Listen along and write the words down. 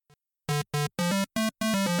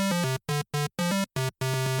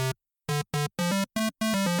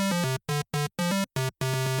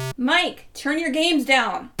Mike, turn your games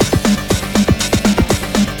down.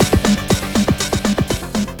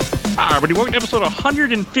 Hi, everybody. Welcome to episode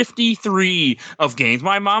 153 of Games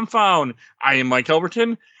My Mom Found. I am Mike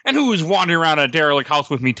Elberton, and who is wandering around a derelict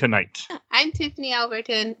house with me tonight? I'm Tiffany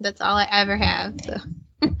Alberton. That's all I ever have. So.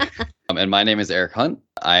 And my name is Eric Hunt.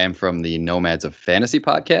 I am from the Nomads of Fantasy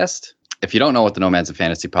podcast. If you don't know what the Nomads of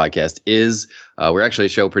Fantasy podcast is, we're actually a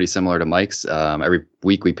show pretty similar to Mike's. Every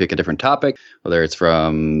week we pick a different topic, whether it's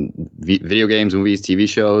from video games, movies, TV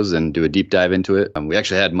shows, and do a deep dive into it. We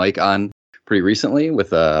actually had Mike on pretty recently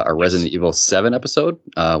with our Resident Evil 7 episode,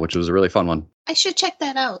 which was a really fun one. I should check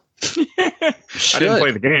that out. I didn't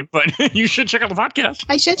play the game, but you should check out the podcast.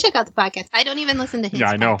 I should check out the podcast. I don't even listen to his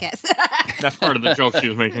podcast. That's part of the joke she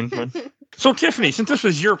was making. But. So, Tiffany, since this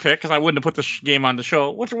was your pick, because I wouldn't have put this game on the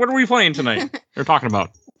show, what are we playing tonight? We're talking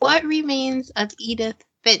about What Remains of Edith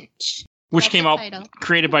Finch, which came out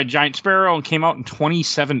created by Giant Sparrow and came out in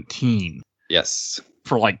 2017. Yes,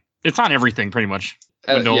 it's on everything pretty much.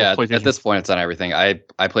 Windows, yeah, at this point, it's on everything. I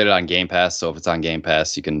played it on Game Pass, so if it's on Game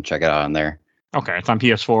Pass, you can check it out on there. Okay, it's on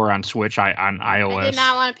PS4, on Switch, on iOS. I did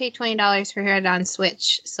not want to pay $20 for it on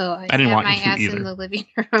Switch, so I didn't want my ass in the living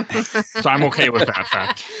room. So I'm okay with that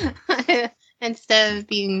fact. Instead of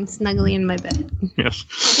being snuggly in my bed. Yes.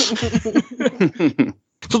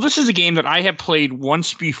 So this is a game that I have played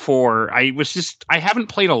once before. I haven't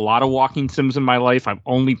played a lot of walking sims in my life. I've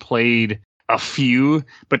only played a few,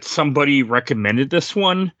 but somebody recommended this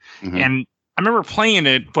one. Mm-hmm. And I remember playing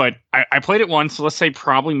it, but I played it once, let's say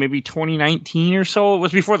probably maybe 2019 or so. It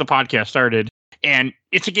was before the podcast started. And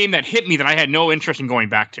it's a game that hit me that I had no interest in going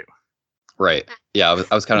back to. Right. Yeah,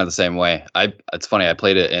 I was kind of the same way. It's funny, I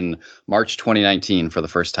played it in March 2019 for the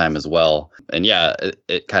first time as well. And yeah,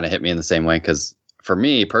 it kind of hit me in the same way because for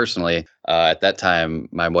me personally, at that time,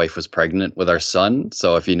 my wife was pregnant with our son.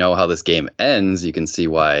 So if you know how this game ends, you can see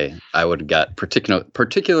why I would have got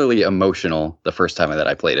particularly emotional the first time that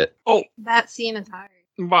I played it. Oh, that scene is hard.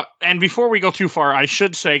 And before we go too far, I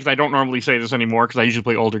should say, because I don't normally say this anymore, because I usually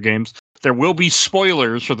play older games, there will be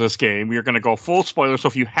spoilers for this game. We are going to go full spoiler. So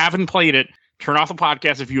if you haven't played it, turn off the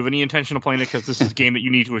podcast if you have any intention of playing it, because this is a game that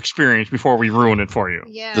you need to experience before we ruin it for you.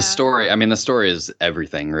 Yeah. The story is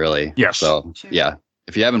everything, really. Yes. So, sure. Yeah.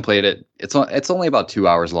 If you haven't played it, it's only about 2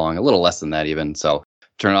 hours long, a little less than that even. So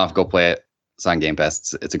turn it off, go play it. It's on Game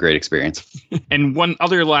Pass. It's a great experience. And one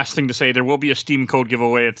other last thing to say, there will be a Steam code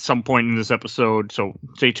giveaway at some point in this episode, so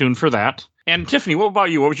stay tuned for that. And Tiffany, what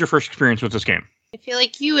about you? What was your first experience with this game? I feel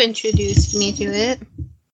like you introduced me to it.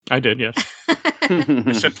 I did, yes.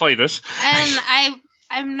 I said play this. And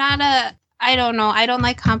I'm not I don't know. I don't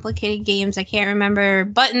like complicated games. I can't remember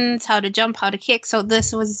buttons, how to jump, how to kick. So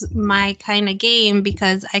this was my kind of game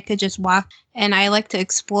because I could just walk. And I like to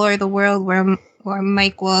explore the world where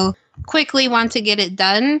Mike will quickly want to get it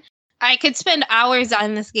done. I could spend hours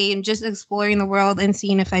on this game just exploring the world and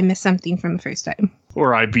seeing if I missed something from the first time.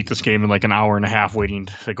 Or I beat this game in like an hour and a half waiting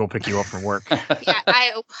to go pick you up from work. Yeah,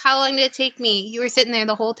 how long did it take me? You were sitting there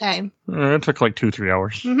the whole time. It took like 2-3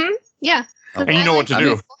 hours. Mm-hmm. Yeah. And you know what to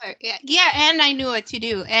do. Yeah, and I knew what to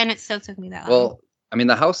do, and it still took me that long. Well, I mean,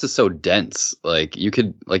 the house is so dense. Like you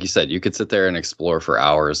could, like you said, you could sit there and explore for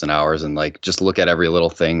hours and hours and like just look at every little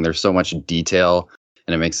thing. There's so much detail,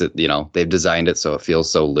 and it makes it, they've designed it so it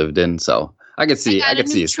feels so lived in. So I could see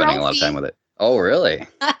you spending a lot of time with it. Oh, really?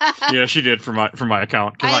 Yeah, she did for my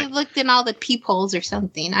account. I looked in all the peepholes or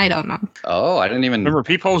something. I don't know. Oh, I didn't even remember.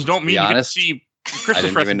 Peepholes don't mean you can see Christmas. I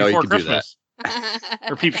didn't even know you could Christmas. do that.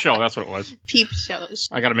 Or Peep Show, that's what it was. Peep Shows.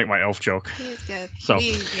 I got to make my elf joke. He's good. So,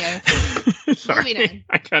 sorry,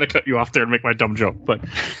 I kind of cut you off there to make my dumb joke. But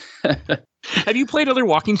have you played other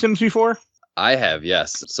walking sims before? I have,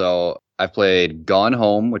 yes. So I've played Gone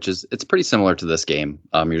Home, it's pretty similar to this game.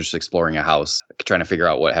 You're just exploring a house, trying to figure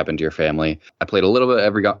out what happened to your family. I played a little bit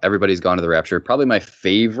of Everybody's Gone to the Rapture. Probably my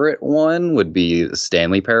favorite one would be the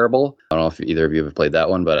Stanley Parable. I don't know if either of you have played that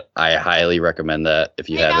one, but I highly recommend that if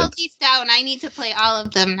you haven't. Write all these down. I need to play all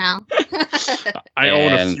of them now. I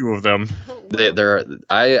own a few of them.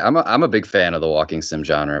 I'm a big fan of the walking sim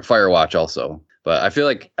genre. Firewatch also. But I feel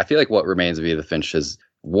like What Remains of Edith Finch is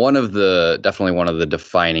definitely one of the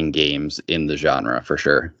defining games in the genre for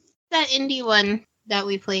sure. That indie one that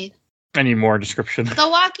we played. Any more description? The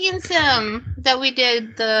walking sim that we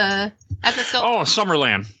did the episode. Oh,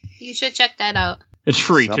 Summerland. You should check that out. It's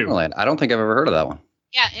free Summerland. too. I don't think I've ever heard of that one.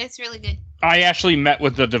 Yeah, it's really good. I actually met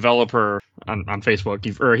with the developer on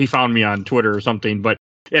Facebook, or he found me on Twitter or something, but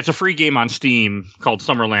it's a free game on Steam called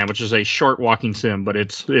Summerland, which is a short walking sim, but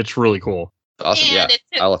it's really cool. Awesome. And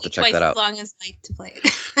yeah, I'll have to check that out. As long as Mike to play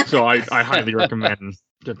it. So I highly recommend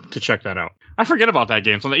to check that out. I forget about that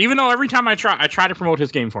game. So even though every time I try to promote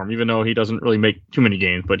his game for him, even though he doesn't really make too many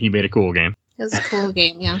games, but he made a cool game. It was a cool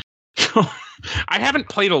game, yeah. So I haven't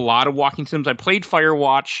played a lot of walking sims. I played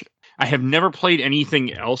Firewatch. I have never played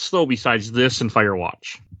anything else though besides this and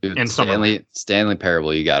Firewatch. Dude, and Stanley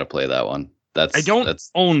Parable, you got to play that one. I don't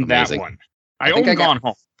own amazing. That one. I own Gone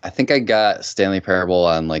Home. I think I got Stanley Parable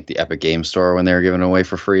on like the Epic Game Store when they were giving it away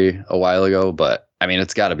for free a while ago. But I mean,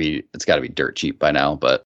 it's got to be dirt cheap by now.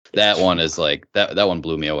 But that one is like that one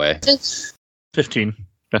blew me away. It's 15.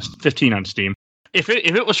 Best 15 on Steam. If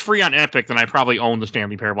it was free on Epic, then I probably own the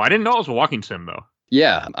Stanley Parable. I didn't know it was a walking sim though.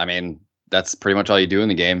 Yeah, I mean that's pretty much all you do in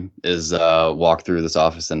the game is walk through this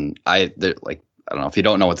office, and I don't know if you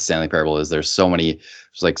don't know what the Stanley Parable is. There's so many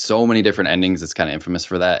different endings. It's kind of infamous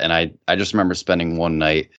for that. And I just remember spending one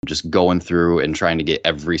night just going through and trying to get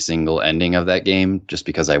every single ending of that game just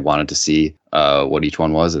because I wanted to see what each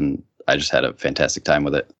one was, and I just had a fantastic time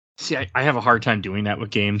with it. See, I have a hard time doing that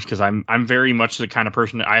with games because I'm very much the kind of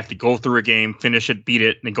person that I have to go through a game, finish it, beat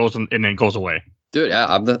it, and it goes away. Dude,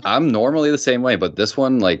 yeah, I'm normally the same way, but this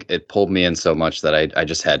one, like, it pulled me in so much that I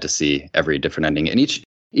just had to see every different ending. And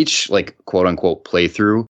each like quote unquote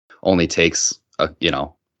playthrough only takes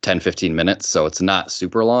 10-15 minutes, so it's not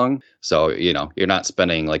super long. So you're not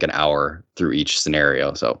spending like an hour through each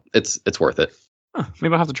scenario, so it's worth it. Huh,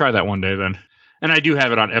 maybe I'll have to try that one day then. And I do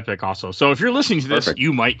have it on Epic also. So if you're listening to this, Perfect.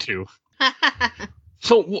 You might too.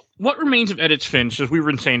 So what remains of Edith Finch, as we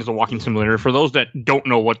were saying, is a walking simulator. For those that don't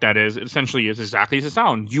know what that is, it essentially is exactly as it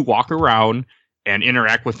sounds. You walk around and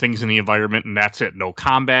interact with things in the environment, and that's it. No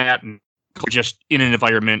combat, and just in an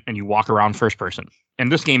environment, and you walk around first person.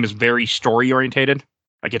 And this game is very story orientated.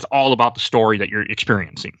 Like it's all about the story that you're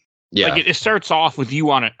experiencing. Yeah. Like it starts off with you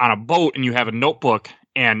on a boat, and you have a notebook,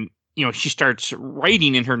 and she starts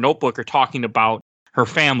writing in her notebook or talking about her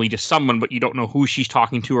family to someone, but you don't know who she's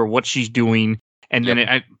talking to or what she's doing. And then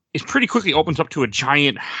it pretty quickly opens up to a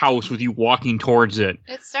giant house with you walking towards it.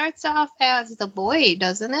 It starts off as the boy,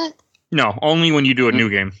 doesn't it? No, only when you do a new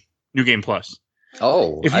game plus.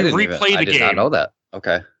 Oh, if you replay the game, I did not know that.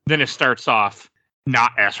 Okay, then it starts off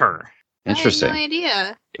not as her. Interesting. I had no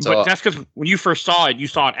idea. But that's because when you first saw it, you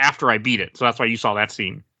saw it after I beat it, so that's why you saw that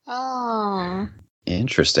scene. Oh,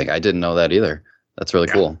 interesting. I didn't know that either. That's really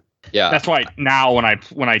cool. Yeah, that's why now when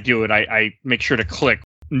I do it, I make sure to click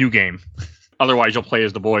new game. Otherwise, you'll play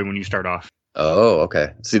as the boy when you start off. Oh,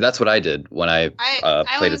 okay. See, that's what I did when I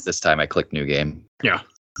played it this time. I clicked new game. Yeah.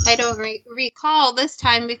 I don't recall this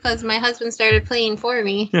time because my husband started playing for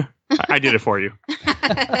me. Yeah, I did it for you.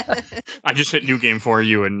 I just hit new game for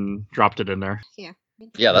you and dropped it in there. Yeah.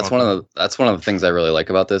 Yeah, that's one of the things I really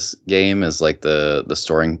like about this game is like the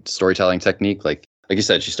storytelling technique. Like you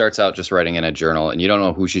said, she starts out just writing in a journal, and you don't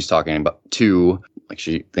know who she's talking about to. Like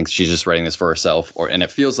she thinks she's just writing this for herself, and it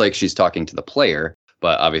feels like she's talking to the player,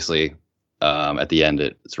 but obviously, at the end,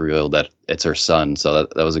 it's revealed that it's her son. So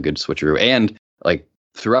that was a good switcheroo. And like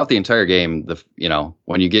throughout the entire game,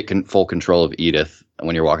 when you get full control of Edith, and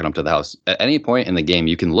when you're walking up to the house, at any point in the game,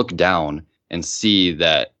 you can look down and see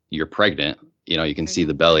that you're pregnant. You can see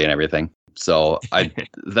the belly and everything. So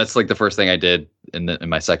that's like the first thing I did in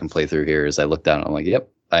my second playthrough here is I looked down and I'm like, yep,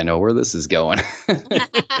 I know where this is going.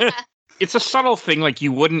 It's a subtle thing, like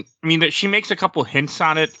you wouldn't. I mean, that she makes a couple hints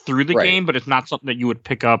on it through the game, but it's not something that you would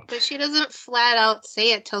pick up. But she doesn't flat out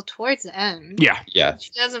say it till towards the end. Yeah.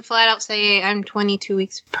 She doesn't flat out say I'm 22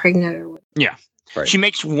 weeks pregnant or what. Yeah. Right. She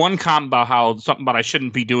makes one comment about how something about I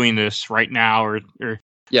shouldn't be doing this right now, or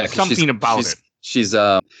something about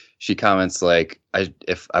it. She comments like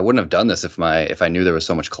if I wouldn't have done this if I knew there was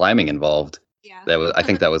so much climbing involved. Yeah. I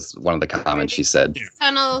think that was one of the comments she said.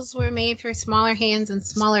 Tunnels were made for smaller hands and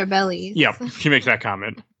smaller bellies. Yeah, she makes that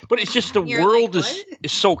comment. But it's just the world is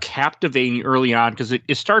so captivating early on because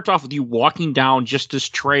it starts off with you walking down just this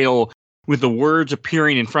trail with the words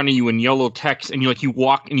appearing in front of you in yellow text, and you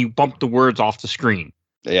walk and you bump the words off the screen.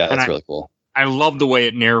 Yeah, that's really cool. I love the way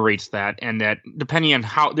it narrates that, and that depending on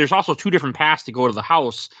how there's also 2 different paths to go to the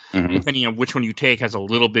house, depending on which one you take has a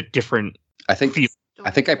little bit different. I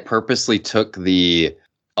think I purposely took the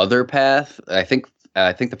other path. I think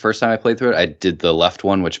the first time I played through it, I did the left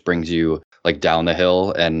one, which brings you like down the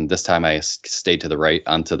hill, and this time I stayed to the right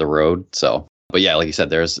onto the road. So, but yeah, like you said,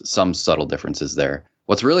 there's some subtle differences there.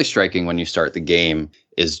 What's really striking when you start the game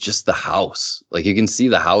is just the house. Like you can see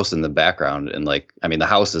the house in the background, and the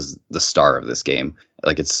house is the star of this game.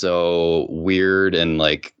 Like it's so weird and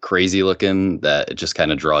like crazy looking that it just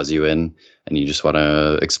kind of draws you in, and you just want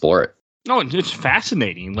to explore it. No, it's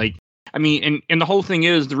fascinating. And the whole thing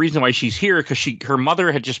is the reason why she's here because her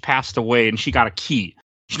mother had just passed away and she got a key.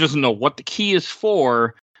 She doesn't know what the key is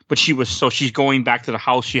for, but she's going back to the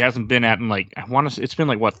house she hasn't been at in like, it's been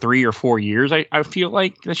like what, 3 or 4 years. I feel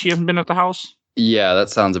like that she hasn't been at the house. Yeah, that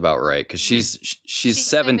sounds about right. Because she's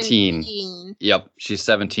 17. 17. Yep, she's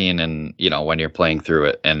 17, and when you're playing through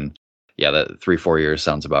it, and yeah, that 3-4 years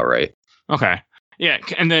sounds about right. Okay. Yeah,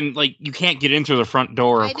 and then like you can't get into the front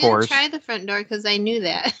door, of course. I didn't try the front door because I knew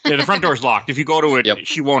that. Yeah, the front door's locked. If you go to it,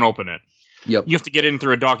 she won't open it. Yep. You have to get in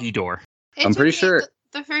through a doggy door. I'm pretty sure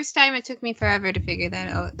the first time it took me forever to figure that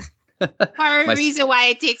out. Part of the reason why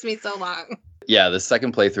it takes me so long. Yeah, the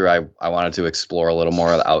second playthrough, I wanted to explore a little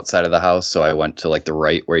more of the outside of the house, so I went to like the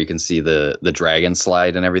right where you can see the dragon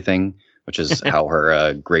slide and everything, which is how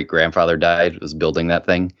her great grandfather died, was building that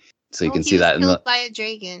thing. So you can see that by a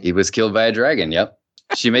dragon. He was killed by a dragon. Yep.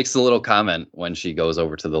 She makes the little comment when she goes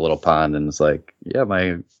over to the little pond and it's like, yeah,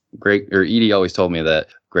 Edie always told me that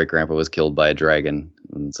great grandpa was killed by a dragon,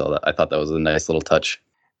 and so I thought that was a nice little touch.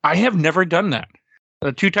 I have never done that.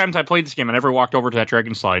 The 2 times I played this game, I never walked over to that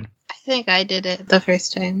dragon slide. I think I did it the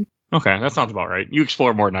first time. Okay, that sounds about right. You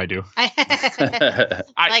explore more than I do.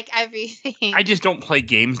 Like everything. I just don't play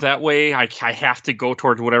games that way. I have to go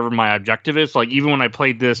towards whatever my objective is. Like even when I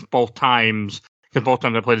played this both times, because both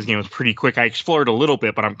times I played this game was pretty quick. I explored a little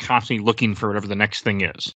bit, but I'm constantly looking for whatever the next thing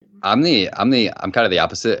is. I'm kind of the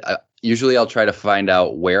opposite. Usually I'll try to find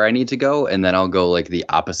out where I need to go, and then I'll go like the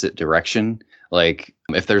opposite direction. Like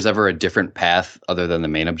if there's ever a different path other than the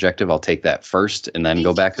main objective, I'll take that first and then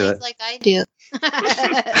go back to it. Like I do.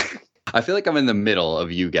 I feel like I'm in the middle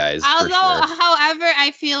of you guys. However,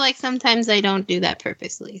 I feel like sometimes I don't do that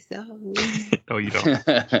purposely. So no, you don't.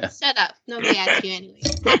 Shut up. Nobody asked you anyway.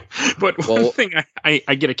 But one thing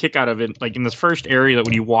I get a kick out of it, like in this first area, that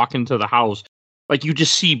when you walk into the house, like you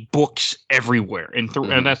just see books everywhere, and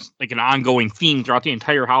that's like an ongoing theme throughout the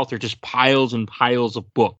entire house. There's just piles and piles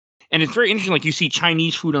of books. And it's very interesting, like you see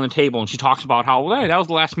Chinese food on the table, and she talks about how, well, hey, that was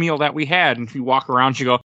the last meal that we had. And if you walk around, she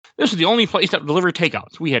go, this is the only place that delivered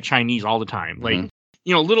takeouts. We had Chinese all the time. Like,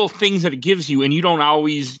 little things that it gives you, and you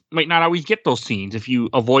might not always get those scenes if you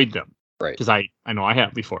avoid them. Right. Because I know I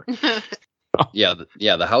have before. Yeah.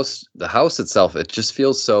 The house itself, it just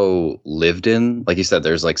feels so lived in. Like you said,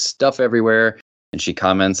 there's like stuff everywhere. And she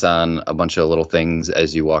comments on a bunch of little things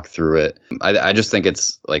as you walk through it. I just think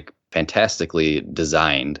it's like fantastically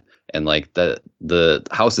designed. And like the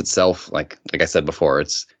house itself, like I said before,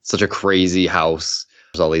 it's such a crazy house.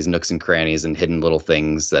 There's all these nooks and crannies and hidden little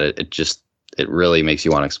things that it really makes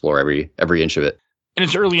you want to explore every inch of it. And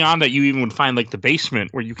it's early on that you even would find like the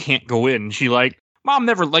basement where you can't go in. And she like, Mom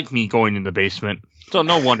never liked me going in the basement. So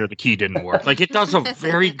no wonder the key didn't work. Like it does a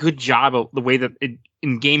very good job of the way that it,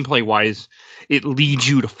 in gameplay wise, it leads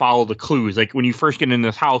you to follow the clues. Like when you first get in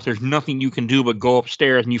this house, there's nothing you can do but go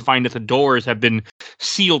upstairs, and you find that the doors have been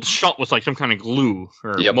sealed shut with like some kind of glue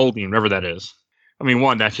or molding, whatever that is. I mean,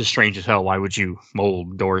 one, that's just strange as hell. Why would you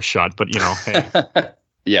mold doors shut? But hey.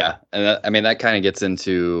 Yeah, and that kind of gets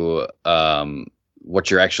into what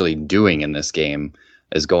you're actually doing in this game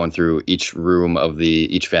is going through each room of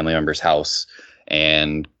each family member's house,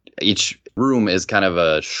 and each room is kind of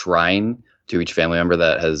a shrine to each family member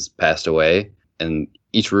that has passed away, and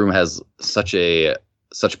each room has such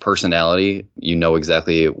personality. You know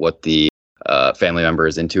exactly what the family member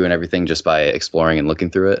is into and everything just by exploring and looking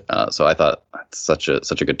through it. So I thought it's such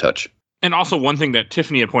a good touch. And also one thing that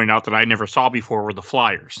Tiffany had pointed out that I never saw before were the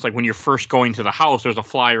flyers. Like when you're first going to the house, there's a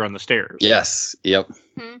flyer on the stairs. Yes. Yep.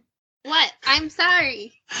 What? I'm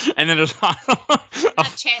sorry. And then there's I'm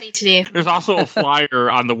chatty today. There's also a flyer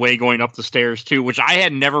on the way going up the stairs too, which I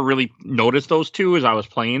had never really noticed those two as I was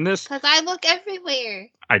playing this. Because I look everywhere.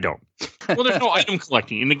 I don't. Well, there's no item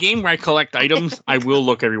collecting. In the game where I collect items, I will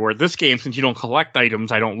look everywhere. This game, since you don't collect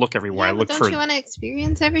items, I don't look everywhere. I look don't for. You want to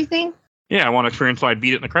experience everything? Yeah, I want to experience, so I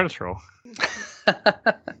beat it in the credits roll.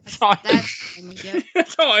 That's how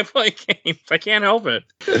I play games. I can't help it.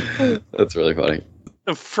 That's really funny.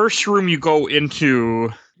 The first room you go into,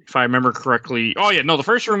 if I remember correctly, the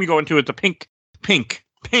first room you go into is the pink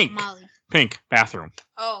bathroom.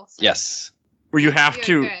 Oh, sorry. Yes. Where you have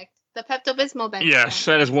to. Correct. The Pepto-Bismol bathroom. Yes,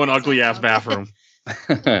 that is one ugly ass bathroom.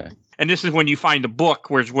 And this is when you find a book,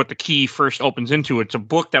 where's what the key first opens into. It's a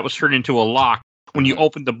book that was turned into a lock. When you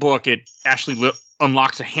open the book, it actually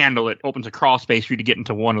unlocks a handle. It opens a crawl space for you to get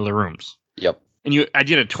into one of the rooms. Yep. And I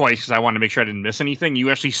did it twice because I wanted to make sure I didn't miss anything. You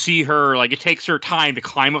actually see her, like, it takes her time to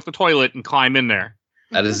climb up the toilet and climb in there.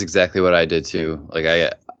 That is exactly what I did too.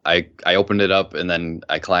 Like I opened it up and then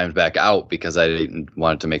I climbed back out because I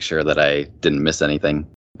wanted to make sure that I didn't miss anything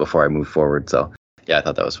before I moved forward. So yeah, I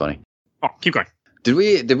thought that was funny. Oh, keep going. Did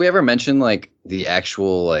we ever mention like the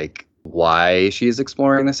actual like why she is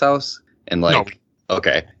exploring this house? And like, no.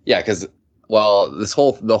 Okay. Yeah, because Well,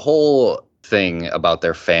 the whole thing about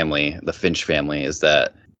their family, the Finch family, is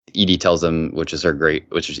that Edie tells them, which is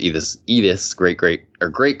Edith's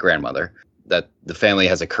great grandmother, that the family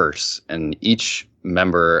has a curse, and each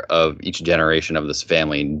member of each generation of this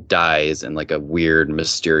family dies in like a weird,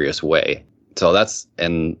 mysterious way. So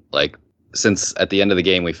since at the end of the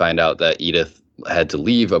game we find out that Edith had to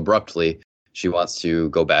leave abruptly, she wants to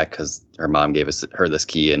go back because her mom gave her this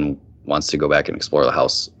key and wants to go back and explore the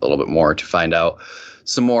house a little bit more to find out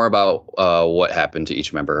some more about what happened to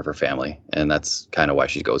each member of her family. And that's kind of why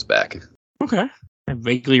she goes back. Okay. I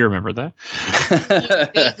vaguely remember that.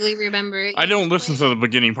 You vaguely remember it. I don't listen to the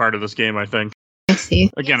beginning part of this game, I think. I see.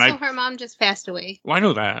 Again, so her mom just passed away. Well, I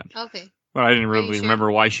know that. Okay. But I didn't really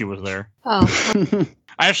remember why she was there. Oh.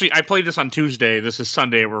 I played this on Tuesday. This is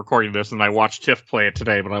Sunday. We're recording this, and I watched Tiff play it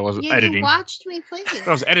today, but I wasn't editing. You watched me play it.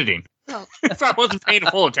 I was editing. Oh. So I wasn't paying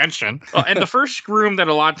full attention. And the first room that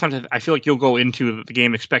a lot of times I feel like you'll go into that the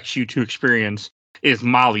game expects you to experience is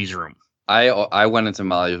Molly's room. I went into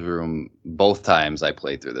Molly's room both times I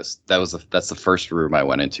played through this. That's the first room I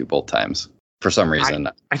went into both times. For some reason.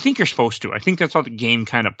 I think you're supposed to. I think that's how the game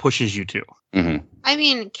kind of pushes you to. Mm-hmm. I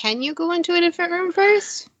mean, can you go into a different room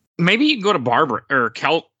first? Maybe you can go to Barbara or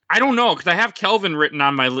Kel. I don't know, because I have Kelvin written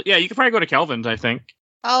on my list. Yeah, you could probably go to Kelvin's, I think.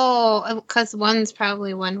 Oh, because one's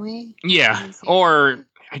probably one way. Yeah, or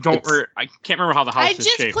I can't remember how the house is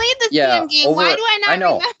shaped. I just played this damn game. Why do I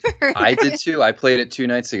not remember? I did too. I played it 2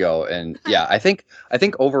 nights ago, and yeah, I think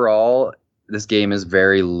overall this game is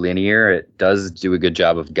very linear. It does do a good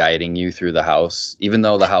job of guiding you through the house, even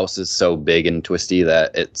though the house is so big and twisty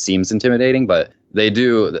that it seems intimidating, but they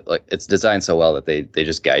do, like, it's designed so well that they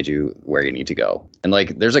just guide you where you need to go. And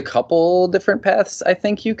like, there's a couple different paths I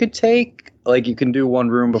think you could take. Like, you can do one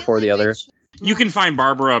room before the other. You can find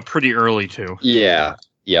Barbara pretty early too. Yeah.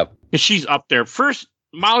 Yep. She's up there. First,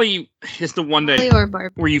 Molly is the one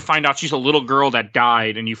where you find out she's a little girl that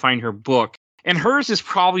died, and you find her book. And hers is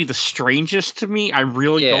probably the strangest to me. I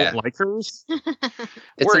really don't like hers.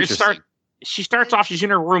 She starts off, she's in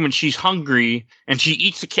her room and she's hungry and she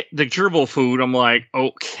eats the gerbil food. I'm like,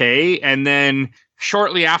 okay. And then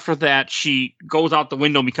shortly after that, she goes out the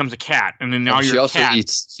window and becomes a cat. And then now she also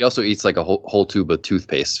eats like a whole tube of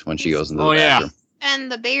toothpaste when she goes into the bathroom.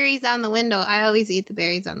 And the berries on the window. I always eat the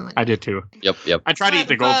berries on the window. I did too. Yep. I tried to eat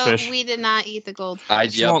the goldfish. We did not eat the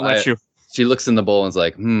goldfish. She won't let you. She looks in the bowl and is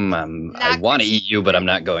like, I want to eat you, but I'm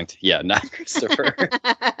not going to. Yeah, not Christopher.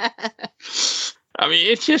 I mean,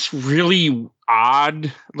 it's just really odd.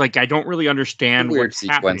 Like, I don't really understand what's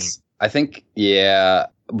happening. I think, the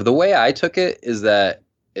way I took it is that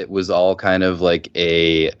it was all kind of like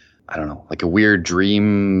a weird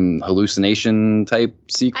dream hallucination type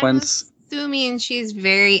sequence. I'm assuming she's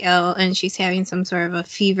very ill and she's having some sort of a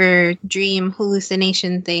fever dream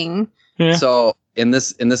hallucination thing. Yeah. So in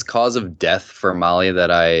this cause of death for Molly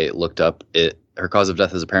that I looked up, her cause of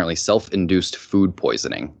death is apparently self-induced food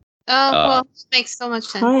poisoning. Oh, well, makes so much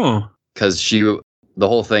sense. Because the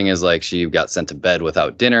whole thing is like she got sent to bed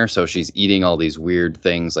without dinner, so she's eating all these weird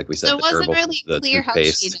things, like we said. So it wasn't really clear how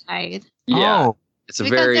she died. Yeah, it's a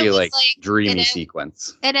very like dreamy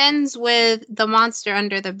sequence. It ends with the monster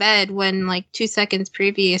under the bed when like 2 seconds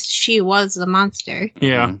previous she was the monster.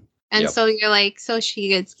 Yeah. Mm-hmm. And so you're like, so she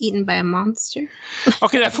gets eaten by a monster?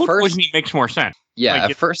 Okay, that food poisoning makes more sense. Yeah,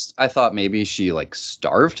 like at first I thought maybe she like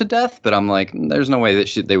starved to death, but I'm like, there's no way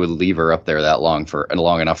that they would leave her up there that long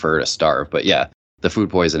enough for her to starve. But yeah, the food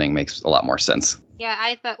poisoning makes a lot more sense. Yeah,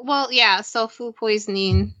 I thought, so food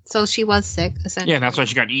poisoning. So she was sick, essentially. Yeah, that's why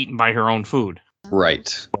she got eaten by her own food.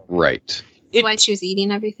 Right. That's why she was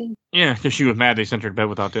eating everything? Yeah, because she was mad they sent her to bed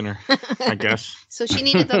without dinner, I guess. So she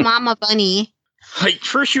needed the mama bunny. Like,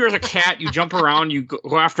 first you're as a cat, you jump around, you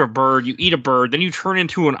go after a bird, you eat a bird, then you turn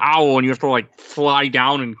into an owl and you have to like fly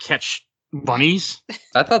down and catch bunnies.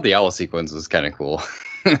 I thought the owl sequence was kind of cool.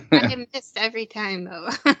 I missed every time though.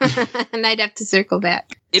 And I'd have to circle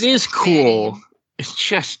back. It is cool. It's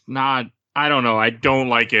just not, I don't know, I don't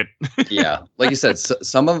like it. Yeah. Like you said,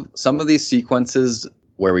 some of these sequences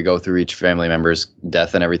where we go through each family member's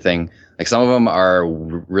death and everything, like some of them are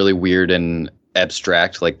really weird and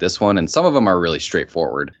abstract like this one, and some of them are really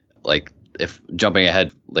straightforward. Like, if jumping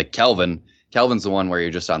ahead, like Calvin's the one where you're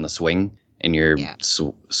just on the swing and you're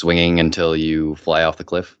swinging until you fly off the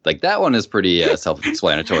cliff. Like, that one is pretty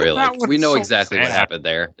self-explanatory. Like, we know exactly what happened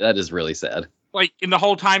there. That is really sad. Like, in the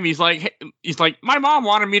whole time he's like, my mom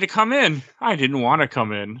wanted me to come in. I didn't want to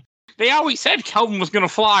come in. They always said Calvin was going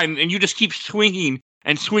to fly, and you just keep swinging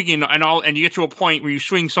and you get to a point where you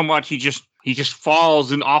swing so much he just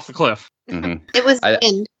falls off the cliff. Mm-hmm. It was the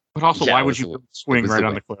wind. But also, why would you swing right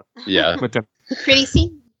on the cliff? Yeah. Pretty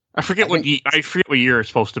scene. I forget what year it's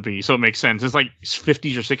supposed to be, so it makes sense. It's like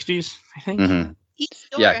 50s or 60s, I think. Mhm. Each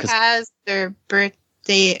store Yeah, 'cause- has their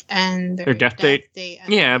birthday and Their death date.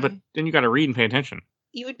 and Yeah, their- but then you got to read and pay attention.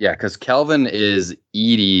 you would Yeah, because Kelvin is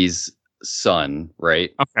Edie's son,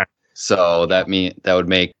 right? Okay. So that would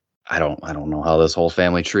make I don't know how this whole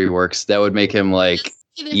family tree works. That would make him like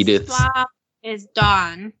Edith's- mom is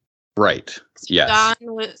Dawn. right. Yes.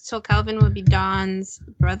 So Calvin would be Dawn's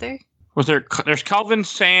brother. There's Calvin,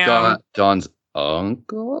 Sam. Dawn's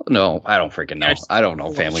uncle? No, I don't freaking know. Yes. I don't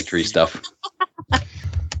know family tree stuff.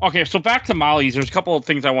 Okay, so back to Molly's. There's a couple of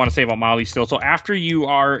things I want to say about Molly still. So after you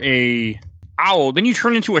are a owl, then you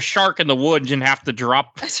turn into a shark in the woods and have to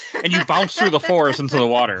drop, and you bounce through the forest into the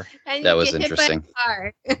water. And That you was get hit by a interesting.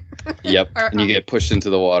 car. Yep. Or- And you get pushed into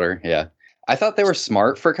the water. Yeah. I thought they were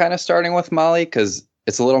smart for kind of starting with Molly because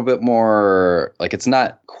it's a little bit more like it's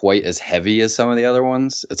not quite as heavy as some of the other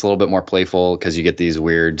ones. It's a little bit more playful because you get these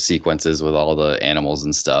weird sequences with all the animals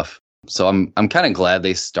and stuff. So I'm kind of glad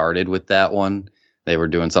they started with that one. They were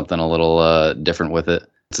doing something a little different with it.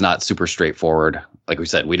 It's not super straightforward. Like we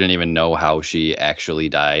said, we didn't even know how she actually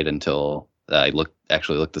died until I looked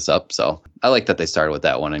this up. So I like that they started with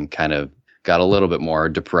that one and kind of got a little bit more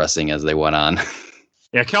depressing as they went on.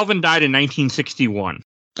 Yeah, Kelvin died in 1961.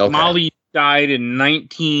 Okay. Molly died in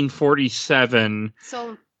 1947.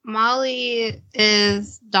 So Molly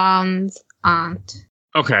is Dawn's aunt.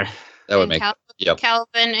 Okay. That would And make yep.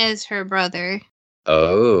 Calvin is her brother.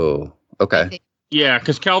 Oh, I okay. think. Yeah,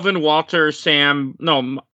 because Kelvin, Walter, Sam.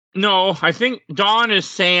 No, I think Dawn is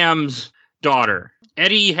Sam's daughter.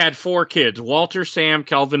 Eddie had 4 kids: Walter, Sam,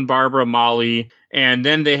 Kelvin, Barbara, Molly. And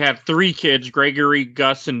then they had 3 kids: Gregory,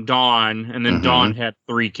 Gus, and Dawn. And then Mhm. Dawn had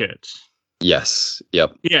 3 kids. Yes.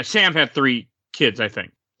 Yep. Yeah, Sam had 3 kids, I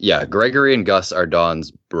think. Yeah. Gregory and Gus are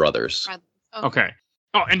Dawn's brothers. Okay.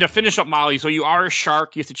 Oh, and to finish up Molly, so you are a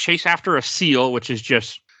shark. You have to chase after a seal, which is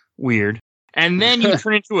just weird. And then you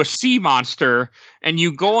turn into a sea monster, and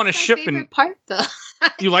you go on a That's my ship. favorite And part though.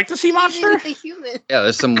 you like the sea monster? The human. Yeah,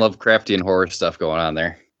 there's some Lovecraftian horror stuff going on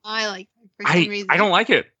there. I like it for some reason. I don't like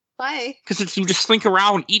it Why? because you just slink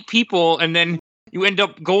around, eat people, and then you end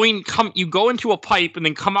up you go into a pipe and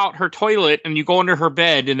then come out her toilet, and you go under her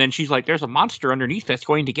bed, and then she's like, "There's a monster underneath that's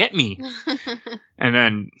going to get me." And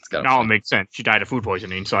then It's kinda now it funny. makes sense. She died of food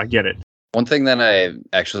poisoning, so I get it. One thing that I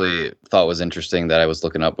actually thought was interesting that I was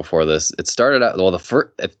looking up before this, it started out, well,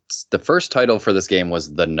 the first title for this game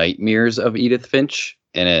was The Nightmares of Edith Finch,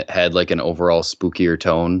 and it had like an overall spookier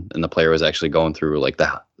tone, and the player was actually going through like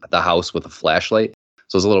the house with a flashlight.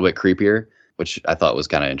 So it was a little bit creepier, which I thought was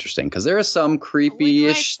kind of interesting because there is some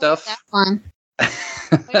creepy-ish stuff. That one.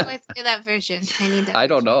 Where do I play that version? I need that. I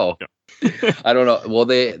don't know. I don't know. Well,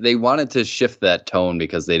 they wanted to shift that tone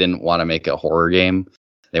because they didn't want to make a horror game.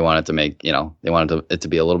 They wanted to make, they wanted it to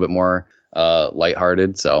be a little bit more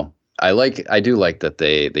lighthearted. So I do like that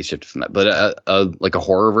they shifted from that. But like a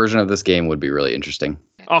horror version of this game would be really interesting.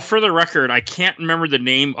 For the record, I can't remember the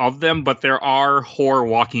name of them, but there are horror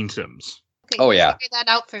walking sims. Okay, Oh, yeah. Figure that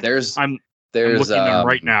out for me. I'm There's looking at them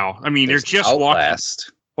right now. I mean, they're there's just walking.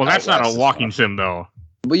 Outlast. Well, that's not Outlast a is walking one. sim, though.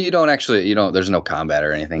 But you don't actually, there's no combat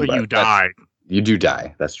or anything. But you that's- die. You do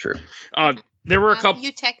die. That's true. There were a couple.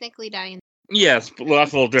 You technically die in. Yes, but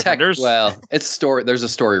that's a little different. It's story. There's a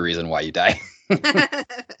story reason why you die.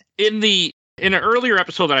 in an earlier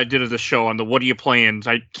episode that I did of the show on the What Are You Playing?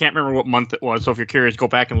 I can't remember what month it was, so if you're curious, go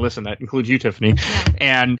back and listen. That includes you, Tiffany. Yeah.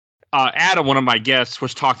 And Adam, one of my guests,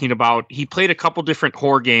 was talking about he played a couple different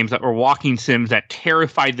horror games that were walking sims that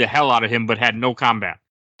terrified the hell out of him, but had no combat.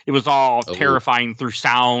 It was all Oh. terrifying through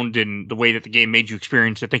sound and the way that the game made you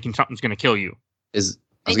experience it, thinking something's going to kill you.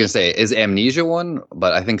 I was gonna say, is Amnesia one?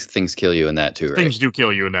 But I think things kill you in that too, right? Things do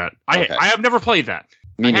kill you in that. Okay. I have never played that.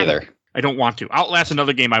 Me I haven't. neither. I don't want to. Outlast,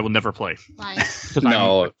 another game I will never play. Why? 'Cause I'm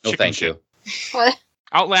No, a no, chicken thank shit. you. What?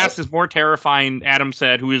 Outlast is more terrifying, Adam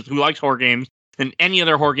said, who likes horror games, than any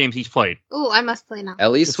other horror games he's played. Ooh, I must play now.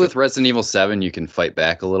 At least with Resident Evil 7, you can fight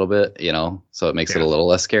back a little bit, so it makes it Yeah. a little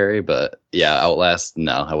less scary. But yeah, Outlast,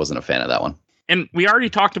 no, I wasn't a fan of that one. And we already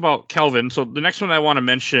talked about Kelvin, so the next one I want to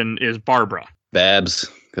mention is Barbara. Babs,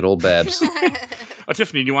 good old Babs.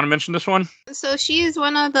 Tiffany, do you want to mention this one? So she's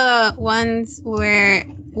one of the ones where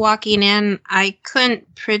walking in, I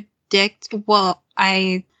couldn't predict. Well,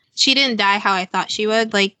 she didn't die how I thought she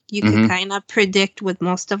would. Like you could Mhm. kind of predict with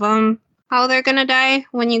most of them how they're gonna die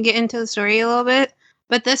when you get into the story a little bit.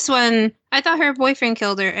 But this one, I thought her boyfriend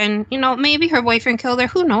killed her, and maybe her boyfriend killed her.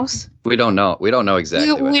 Who knows? We don't know. We don't know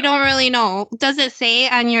exactly. what We don't really know. Does it say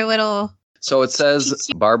on your little? So it says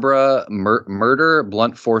Barbara murder,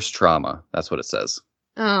 blunt force trauma. That's what it says.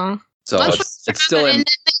 Oh, So it's still and in. then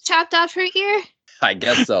they chopped off her ear. I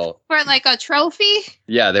guess so. For like a trophy?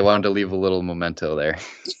 Yeah, they wanted to leave a little memento there.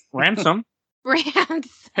 Ransom. Ransom.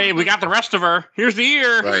 Hey, we got the rest of her. Here's the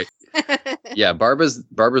ear. Right. Yeah, Barbara's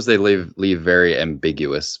they leave very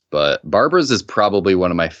ambiguous, but Barbara's is probably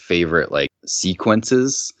one of my favorite like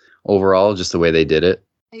sequences overall, just the way they did it.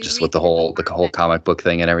 Just with the whole comic book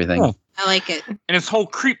thing and everything. Oh. I like it. And it's whole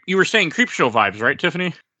you were saying creep show vibes, right,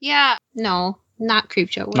 Tiffany? Yeah. No, not Creep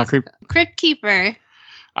Show. Not Creep. Crypt Keeper.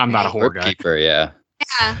 I'm not a horror Crypt guy. Keeper, yeah.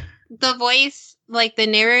 Yeah. The voice, like the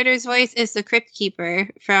narrator's voice, is the Crypt Keeper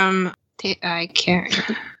from I can't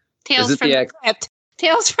remember. Tales from the Crypt.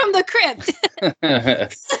 Tales from the Crypt.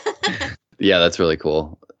 Yeah, that's really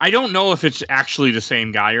cool. I don't know if it's actually the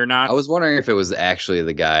same guy or not. I was wondering if it was actually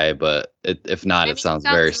the guy, but if not, it sounds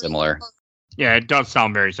very really similar. cool. Yeah, it does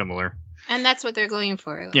sound very similar. And that's what they're going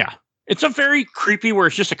for. Like. Yeah. It's a very creepy where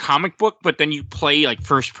it's just a comic book, but then you play like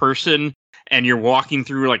first person and you're walking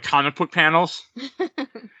through like comic book panels.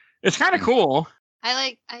 It's kind of cool.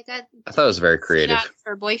 I thought it was very creative.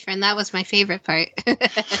 For boyfriend, that was my favorite part.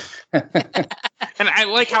 And I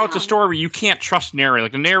like how it's a story where you can't trust narrator.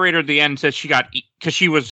 Like the narrator at the end says because she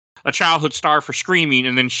was a childhood star for Screaming,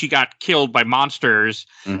 and then she got killed by monsters.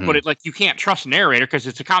 Mhm. But you can't trust narrator because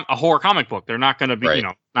it's a horror comic book. They're not going to be, Right.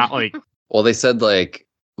 not like. Well, they said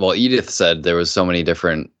Edith said there was so many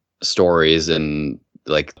different stories and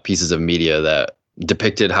like pieces of media that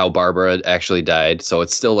depicted how Barbara actually died. So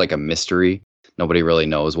it's still like a mystery. Nobody really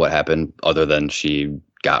knows what happened other than she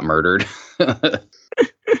got murdered.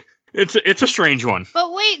 It's a strange one.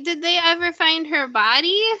 But wait, did they ever find her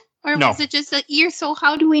body? Or No. was it just an ear? So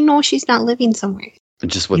how do we know she's not living somewhere?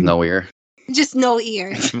 Just with no ear. Just no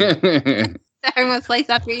ear. Sorry, I'm going to slice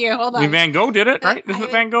off your ear. Hold on. Van Gogh did it, right? Isn't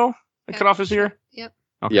it Van Gogh that cut off his ear? Yep.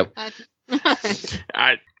 Okay. Yep.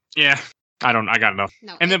 Yeah. I got enough.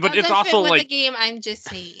 No, And then, but it's doesn't fit also with like the game. I'm just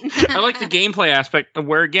saying. I like the gameplay aspect of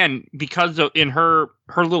where again, because in her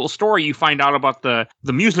little story, you find out about the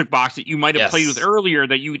music box that you might have played with earlier.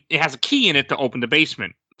 That it has a key in it to open the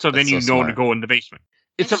basement. So then That's you so know smart. to go in the basement.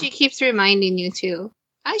 She keeps reminding you too.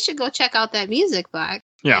 I should go check out that music box.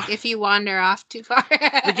 Yeah. Like if you wander off too far.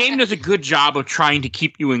 The game does a good job of trying to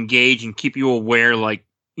keep you engaged and keep you aware,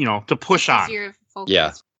 to push on. Your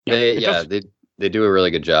focus. Yeah. They do a really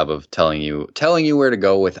good job of telling you where to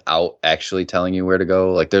go without actually telling you where to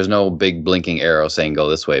go. Like there's no big blinking arrow saying go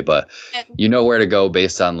this way, but you know where to go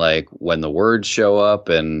based on like when the words show up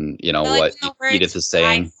and what Edith is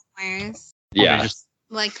saying. Yeah.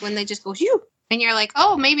 Like when they just go shoo, and you're like,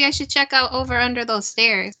 oh, maybe I should check out over under those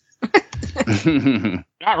stairs.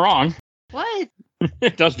 Not wrong. What?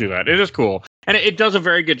 It does do that. It is cool. And it does a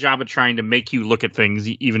very good job of trying to make you look at things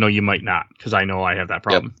even though you might not, because I know I have that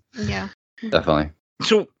problem. Yeah. Definitely.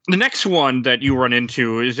 So the next one that you run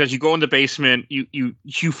into is as you go in the basement,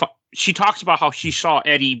 she talks about how she saw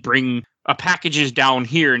Eddie bring packages down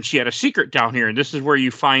here and she had a secret down here. And this is where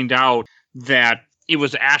you find out that it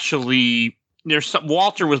was actually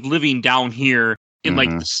Walter was living down here in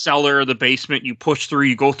like the cellar of the basement. You push through,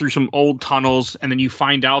 you go through some old tunnels, and then you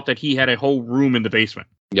find out that he had a whole room in the basement.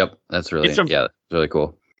 Yep. That's really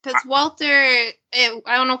cool. Because Walter, I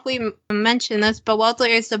don't know if we mentioned this, but Walter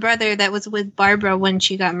is the brother that was with Barbara when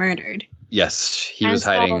she got murdered. Yes, he was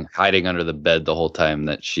hiding under the bed the whole time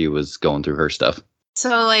that she was going through her stuff.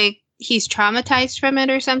 So, like, he's traumatized from it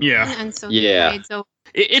or something? Yeah. And so Yeah. he died, so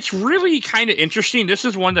It's really kind of interesting. This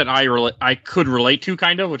is one that I could relate to,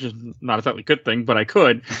 kind of, which is not exactly a good thing, but I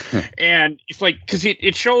could. And it's like, because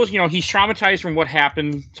it shows, he's traumatized from what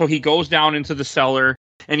happened. So he goes down into the cellar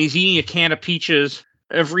and he's eating a can of peaches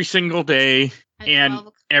every single day. And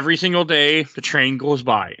every single day the train goes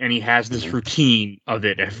by and he has this routine of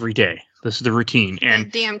it every day. This is the routine. And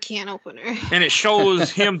that damn can opener. And it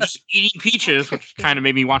shows him just eating peaches, which kind of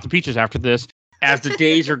made me want the peaches after this. As the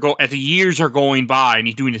years are going by, and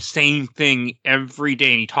he's doing the same thing every day,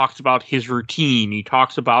 and he talks about his routine. He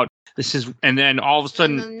talks about and then all of a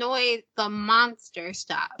sudden, the monster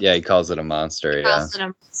stops. Yeah, he calls it a monster. He calls it a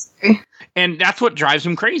monster. And that's what drives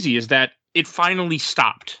him crazy is that it finally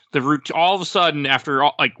stopped. The route all of a sudden after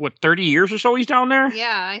 30 years or so he's down there.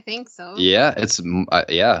 Yeah, I think so. Yeah, it's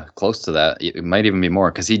close to that. It might even be more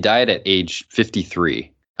because he died at age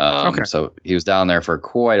 53. Okay. So he was down there for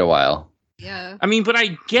quite a while. Yeah. I mean, but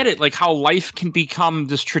I get it, like how life can become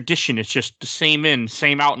this tradition. It's just the same in,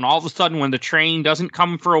 same out. And all of a sudden when the train doesn't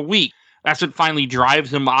come for a week, that's what finally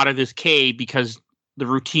drives him out of his cave because the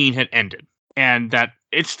routine had ended. And that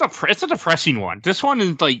it's a depressing one. This one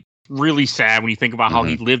is like really sad when you think about how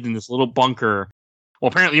he lived in this little bunker. Well,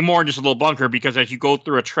 apparently more than just a little bunker, because as you go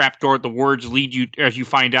through a trapdoor, the words lead you, as you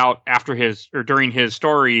find out during his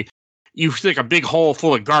story, you see like a big hole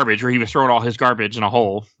full of garbage where he was throwing all his garbage in a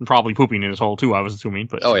hole and probably pooping in his hole too, I was assuming.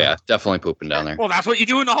 But oh yeah, definitely pooping down there. Well, that's what you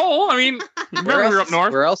do in the hole. I mean, remember we were up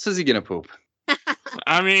north. Where else is he gonna poop?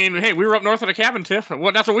 I mean, hey, we were up north at a cabin, Tiff.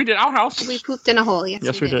 That's what we did. Outhouse. We pooped in a hole.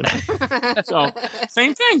 Yes, we did. So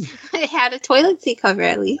same thing. It had a toilet seat cover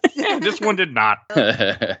at least. Yeah, this one did not.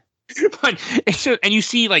 But it's just, and you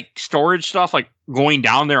see like storage stuff like going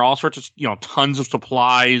down there, all sorts of tons of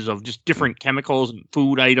supplies of just different chemicals and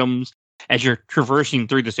food items as you're traversing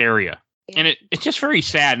through this area. Yeah. And it's just very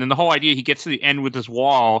sad. And the whole idea, he gets to the end with this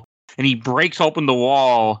wall and he breaks open the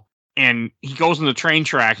wall. And he goes on the train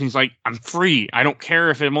track and he's like, I'm free. I don't care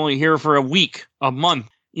if I'm only here for a week, a month,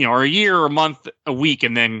 or a year, or a month, a week.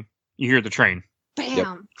 And then you hear the train. Bam.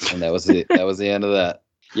 Yep. And that was the end of that.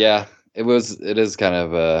 Yeah, it is kind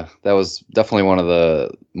of, that was definitely one of the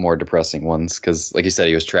more depressing ones. Cause like you said,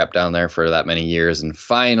 he was trapped down there for that many years and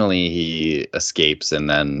finally he escapes. And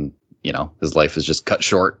then, his life is just cut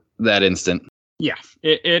short that instant. Yeah,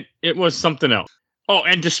 it was something else. Oh,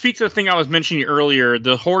 and to speak to the thing I was mentioning earlier,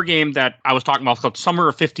 the horror game that I was talking about is called Summer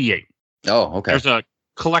of 58. Oh, okay. There's a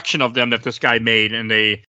collection of them that this guy made, and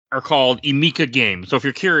they are called Emika Games. So if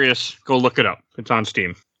you're curious, go look it up. It's on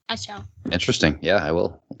Steam. I shall. Interesting. Yeah, I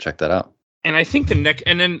will. I'll check that out. And I think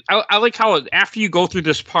I like how after you go through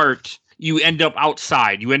this part, you end up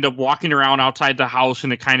outside. You end up walking around outside the house,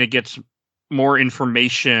 and it kind of gets more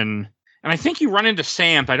information. And I think you run into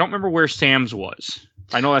Sam's. I don't remember where Sam's was.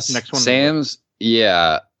 I know that's the next one. Sam's.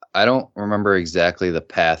 Yeah, I don't remember exactly the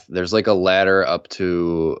path. There's like a ladder up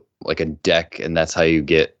to like a deck, and that's how you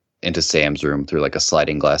get into Sam's room through like a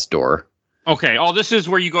sliding glass door. Okay. Oh, this is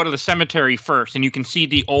where you go to the cemetery first, and you can see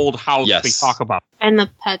the old house they talk about. And the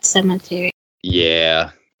pet cemetery. Yeah,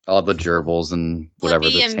 all the gerbils and whatever,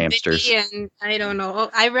 the hamsters. And I don't know.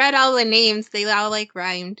 I read all the names. They all like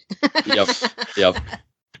rhymed. Yep.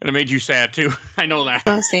 And it made you sad too. I know that.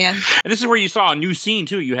 So sad. And this is where you saw a new scene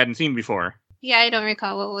too you hadn't seen before. Yeah, I don't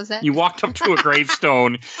recall. What was that? You walked up to a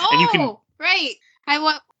gravestone, and you can. Right.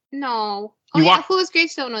 No. Whose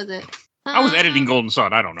gravestone was it? I was editing Golden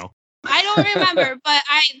Sun. I don't know. I don't remember, but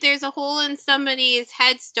there's a hole in somebody's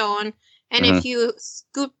headstone, and if you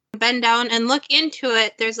bend down and look into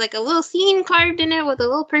it, there's like a little scene carved in it with a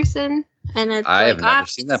little person, and it's I have never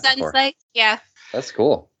seen that before. Yeah, that's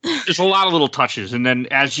cool. There's a lot of little touches, and then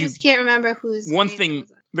as you just can't remember who's one thing.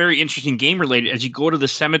 Very interesting game related. As you go to the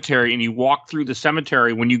cemetery and you walk through the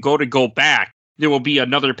cemetery, when you go back, there will be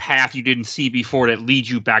another path you didn't see before that leads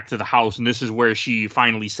you back to the house. And this is where she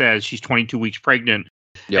finally says she's 22 weeks pregnant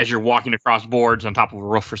as you're walking across boards on top of a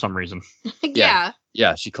roof for some reason. Yeah.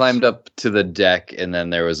 Yeah. She climbed up to the deck, and then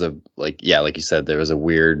there was like you said, there was a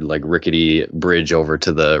weird, like rickety bridge over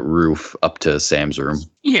to the roof up to Sam's room.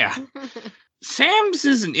 Yeah. Sam's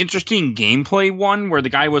is an interesting gameplay one where the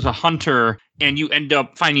guy was a hunter and you end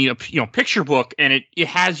up finding a picture book, and it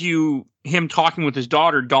has him talking with his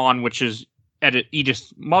daughter Dawn, which is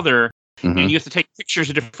Edith's mother, and you have to take pictures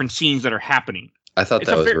of different scenes that are happening. I thought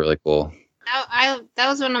that was really cool. That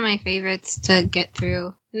was one of my favorites to get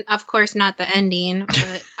through. Of course, not the ending,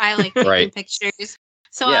 but I like taking pictures.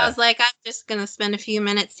 So I was like, I'm just gonna spend a few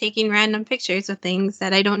minutes taking random pictures of things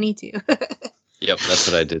that I don't need to. Yep, that's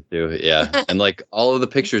what I did too. Yeah. And like all of the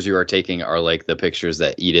pictures you are taking are like the pictures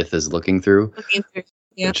that Edith is looking through.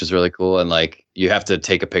 Which is really cool. And like you have to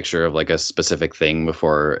take a picture of like a specific thing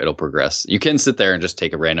before it'll progress. You can sit there and just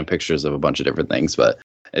take random pictures of a bunch of different things, but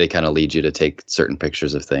they kind of lead you to take certain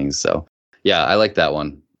pictures of things. So yeah, I like that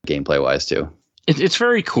one gameplay wise too. It's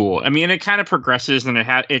very cool. I mean, it kind of progresses, and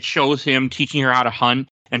it shows him teaching her how to hunt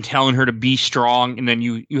and telling her to be strong. And then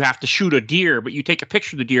you have to shoot a deer, but you take a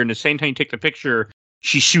picture of the deer, and the same time you take the picture,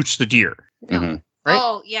 she shoots the deer. Mm-hmm. Right?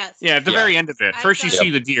 Oh, yes. Yeah, at the very end of it. First you see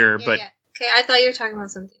the deer, but... Yeah. Okay, I thought you were talking about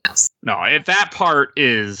something else. No, at that part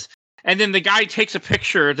is... And then the guy takes a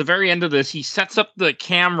picture at the very end of this. He sets up the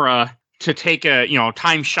camera to take a,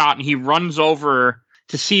 time shot, and he runs over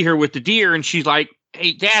to see her with the deer, and she's like,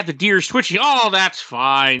 hey, Dad, the deer's twitching. Oh, that's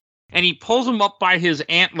fine. And he pulls him up by his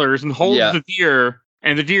antlers and holds the deer,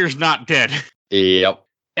 and the deer's not dead. Yep.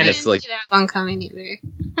 And it's like... that one coming either.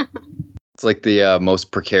 It's like the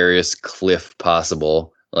most precarious cliff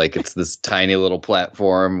possible. Like it's this tiny little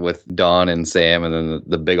platform with Dawn and Sam, and then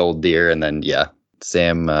the big old deer, and then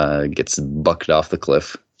Sam gets bucked off the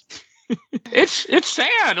cliff. It's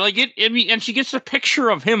sad. Like and she gets a picture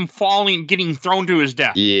of him falling, getting thrown to his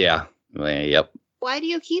death. Yeah. Yep. Why do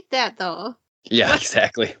you keep that though? Yeah,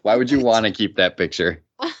 exactly. Why would you want to keep that picture?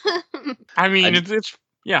 I mean, it's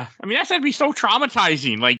I mean, that's gotta be so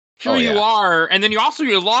traumatizing. Like you are, and then you're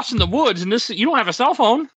lost in the woods, and you don't have a cell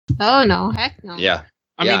phone. Oh no, heck no. Yeah.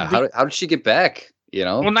 I mean, how did she get back? you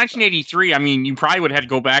know? Well, 1983, I mean, you probably would have had to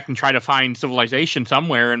go back and try to find civilization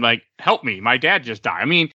somewhere and like, help me. My dad just died. I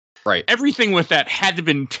mean, right. Everything with that had to have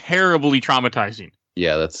been terribly traumatizing.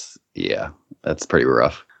 Yeah, that's pretty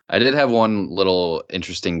rough. I did have one little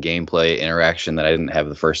interesting gameplay interaction that I didn't have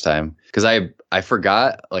the first time because I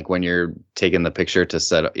forgot, like, when you're taking the picture to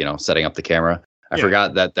setting up the camera, I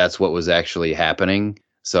forgot that that's what was actually happening.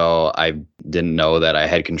 So I didn't know that I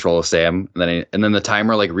had control of Sam. And then the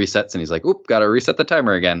timer like resets and he's like, oop, gotta reset the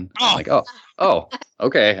timer again. I'm like, oh,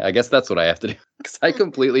 okay. I guess that's what I have to do. Because I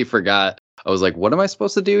completely forgot. I was like, what am I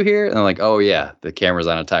supposed to do here? And I'm like, oh yeah, the camera's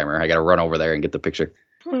on a timer. I gotta run over there and get the picture.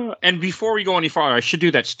 And before we go any farther, I should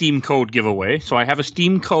do that Steam code giveaway. So I have a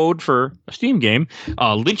Steam code for a Steam game,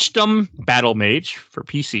 Lynchdom Battle Mage for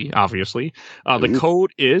PC, obviously. The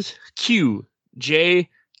code is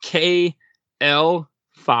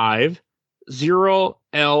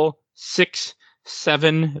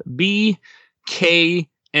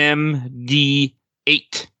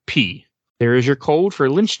There is your code for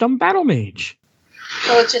Lynchdom Battle Mage.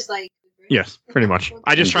 So it's just like... Yes, pretty much.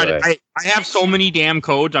 I just tried to. I have so many damn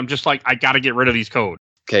codes. I'm just like, I got to get rid of these codes.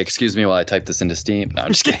 Okay, excuse me while I type this into Steam. No,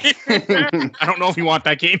 I'm just kidding. I don't know if you want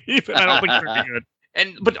that game, but I don't think it's very good.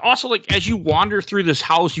 But also, like, as you wander through this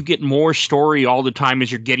house, you get more story all the time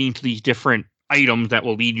as you're getting to these different items that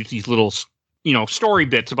will lead you to these little, story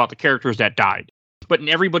bits about the characters that died. But in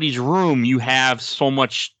everybody's room, you have so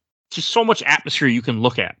much atmosphere you can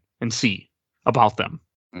look at and see about them.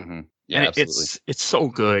 Mm-hmm. Yeah, and absolutely. It's so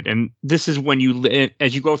good. And this is when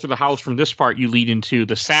as you go through the house from this part, you lead into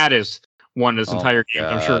the saddest one of this entire game.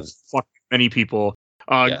 God. I'm sure it's fucking many people.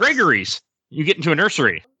 Yes. Gregory's. You get into a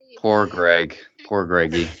nursery. Poor Greg. Poor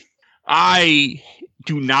Greggy. I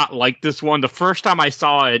do not like this one. The first time I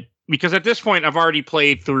saw it, because at this point I've already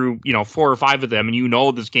played through, 4 or 5 of them,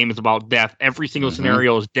 and this game is about death. Every single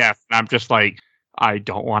scenario is death. And I'm just like, I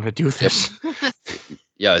don't want to do this.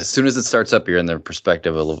 Yeah, as soon as it starts up, you're in the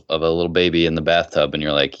perspective of a little baby in the bathtub, and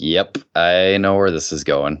you're like, "Yep, I know where this is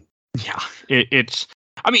going." Yeah, it's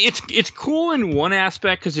cool in one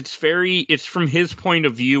aspect because it's from his point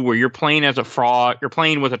of view where you're playing as a frog, you're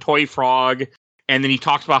playing with a toy frog, and then he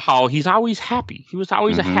talks about how he's always happy. He was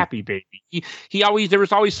always a happy baby. There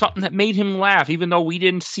was always something that made him laugh, even though we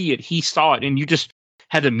didn't see it. He saw it, and you just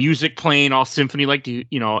had the music playing all symphony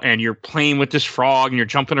and you're playing with this frog and you're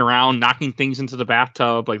jumping around, knocking things into the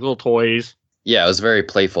bathtub like little toys. Yeah, it was very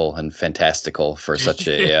playful and fantastical for such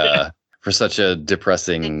a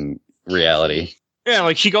depressing reality. Yeah,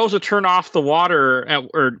 like she goes to turn off the water,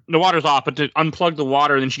 or the water's off, but to unplug the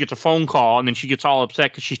water, and then she gets a phone call, and then she gets all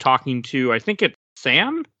upset because she's talking to, I think it's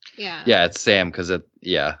Sam? Yeah, it's Sam because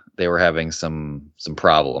they were having some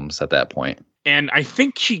problems at that point. And I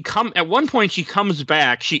think at one point she comes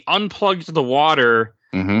back, she unplugs the water,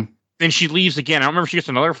 then she leaves again. I don't remember if she gets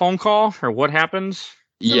another phone call or what happens.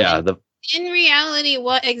 Yeah. In reality,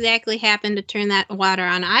 what exactly happened to turn that water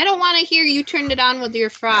on? I don't want to hear you turned it on with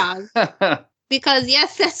your frog. Because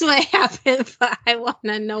yes, that's what happened, but I want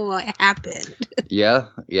to know what happened. Yeah,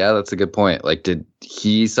 that's a good point. Like, did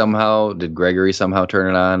Gregory somehow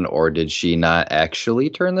turn it on, or did she not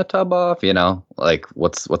actually turn the tub off? Like,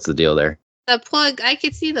 what's the deal there? The plug, I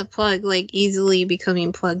could see the plug like easily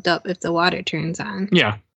becoming plugged up if the water turns on.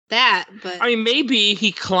 Yeah. But I mean, maybe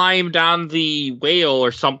he climbed on the whale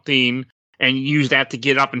or something and used that to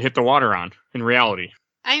get up and hit the water on in reality.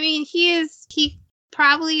 I mean, he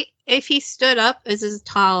probably, if he stood up, is as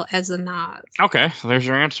tall as a Nog. Okay, so there's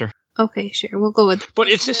your answer. Okay, sure. We'll go with. But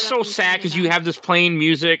it's just so sad because you have this playing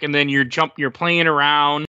music and then you're playing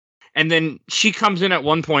around. And then she comes in at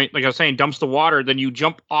one point, like I was saying, dumps the water. Then you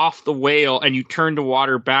jump off the whale and you turn the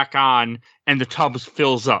water back on and the tub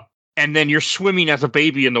fills up. And then you're swimming as a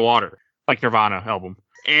baby in the water, like Nirvana album.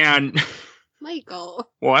 And Michael.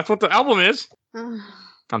 Well, that's what the album is.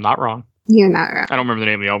 I'm not wrong. You're not wrong. I don't remember the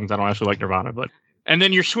name of the album because I don't actually like Nirvana. And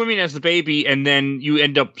then you're swimming as the baby and then you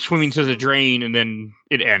end up swimming to the drain and then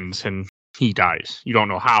it ends and he dies. You don't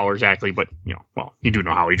know how exactly, but, you do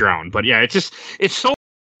know how he drowned. But yeah, it's just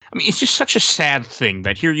such a sad thing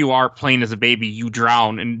that here you are playing as a baby, you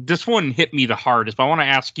drown. And this one hit me the hardest. But I want to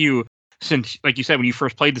ask you, since, like you said, when you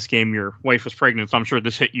first played this game, your wife was pregnant. So I'm sure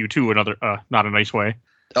this hit you too, not a nice way.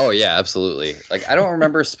 Oh, yeah, absolutely. Like, I don't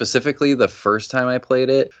remember specifically the first time I played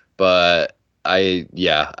it, but I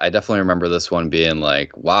definitely remember this one being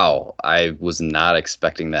like, wow, I was not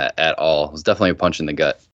expecting that at all. It was definitely a punch in the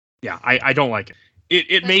gut. Yeah, I don't like it.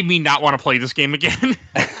 It made me not want to play this game again.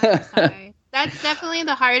 Sorry. That's definitely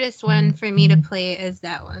the hardest one for me to play is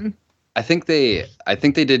that one. I think they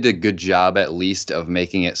did a good job at least of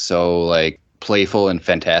making it so like playful and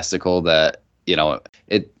fantastical that,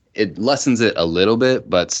 it lessens it a little bit,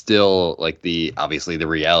 but still, like, obviously the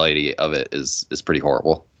reality of it is pretty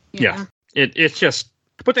horrible. Yeah. It's just,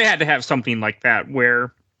 but they had to have something like that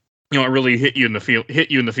where, it really hit you in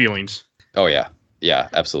the feelings. Oh yeah,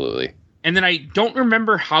 absolutely. And then I don't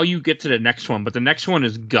remember how you get to the next one, but the next one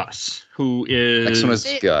is Gus, who is... Next one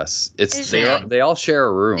is Gus. They all share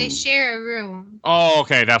a room. They share a room. Oh,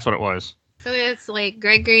 okay, that's what it was. So it's like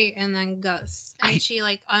Gregory and then Gus. And she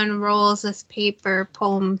like unrolls this paper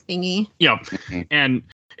poem thingy. Yep. And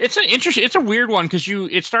it's a weird one because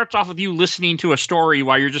it starts off with you listening to a story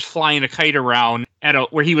while you're just flying a kite around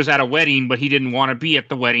where he was at a wedding, but he didn't want to be at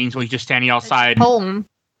the wedding, so he's just standing outside. Poem.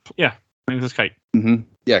 Yeah, this kite. Mm-hmm.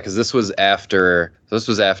 Yeah, because this was after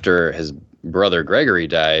his brother Gregory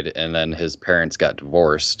died, and then his parents got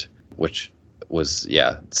divorced, which was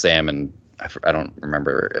Sam, and I don't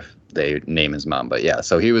remember if they name his mom, but yeah,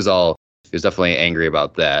 so he was definitely angry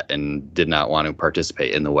about that and did not want to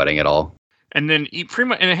participate in the wedding at all. And then he pretty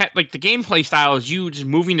much, and it had, like, the gameplay style is you just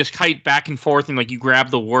moving this kite back and forth, and like you grab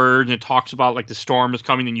the words, and it talks about like the storm is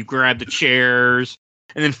coming, and you grab the chairs,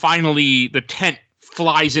 and then finally the tent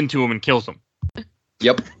flies into him and kills him.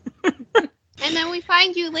 Yep. And then we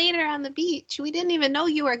find you later on the beach. We didn't even know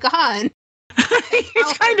you were gone.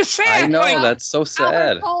 It's kind of sad. I know, like, that's so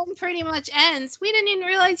sad. Our poem pretty much ends. We didn't even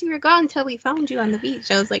realize you were gone until we found you on the beach.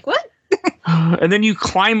 I was like, what? And then you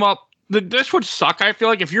climb up. This would suck. I feel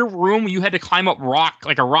like if your room, you had to climb up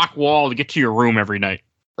a rock wall to get to your room every night.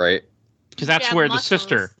 Right. Because that's where the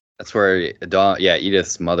sister. That's where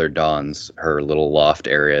Edith's mother, Dawn's, her little loft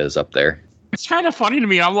area is up there. It's kind of funny to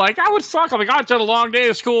me. I'm like, I would suck. I'm like, it's had a long day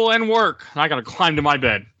of school and work. I got to climb to my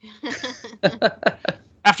bed.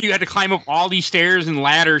 After you had to climb up all these stairs and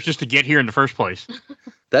ladders just to get here in the first place.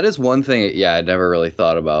 That is one thing, I never really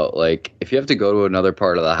thought about. Like, if you have to go to another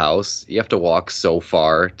part of the house, you have to walk so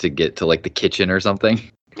far to get to, like, the kitchen or something.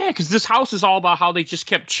 Yeah, because this house is all about how they just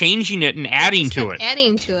kept changing it and adding to it.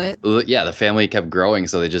 Yeah, the family kept growing,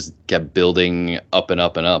 so they just kept building up and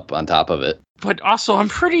up and up on top of it. But also, I'm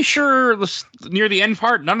pretty sure near the end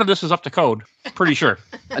part, none of this is up to code. Pretty sure.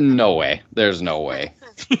 No way. There's no way.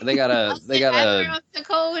 They gotta. Up to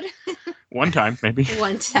code. One time, maybe.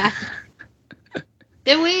 One time.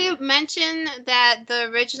 Did we mention that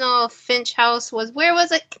the original Finch house where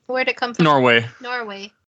was it? Where'd it come from?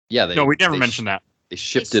 Norway. Yeah. We never mentioned that. They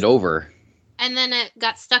shipped it over. And then it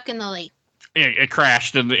got stuck in the lake. It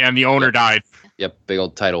crashed and the owner died. Yep, big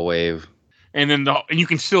old tidal wave. And then you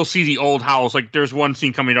can still see the old house. Like, there's one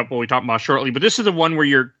scene coming up we'll talk about shortly. But this is the one where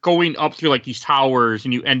you're going up through like these towers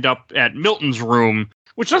and you end up at Milton's room,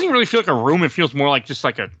 which doesn't really feel like a room. It feels more like just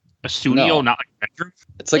like a studio, not like a bedroom.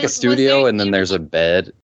 It's like a studio, and then there's a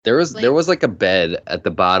bed. There was like a bed at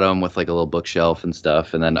the bottom with like a little bookshelf and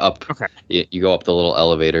stuff, and then up. Okay. You go up the little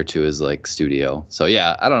elevator to his like studio. So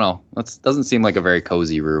yeah, I don't know. That doesn't seem like a very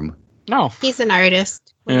cozy room. No, he's an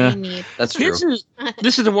artist. What do you need? That's true.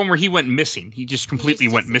 This is the one where he went missing. He just completely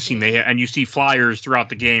went missing. And you see flyers throughout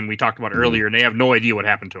the game we talked about earlier, and they have no idea what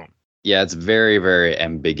happened to him. Yeah, it's very, very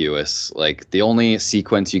ambiguous. Like, the only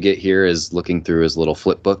sequence you get here is looking through his little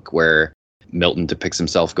flip book where Milton depicts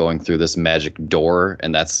himself going through this magic door,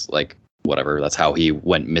 and that's like whatever. That's how he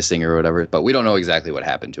went missing or whatever. But we don't know exactly what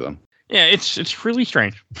happened to him. Yeah, it's really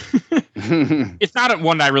strange. It's not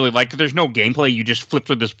one that I really like. There's no gameplay. You just flip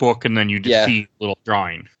through this book and then you just see a little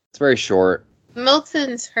drawing. It's very short.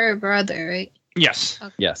 Milton's her brother, right? Yes.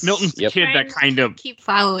 Okay. Yes. Milton's the kid that kind of keep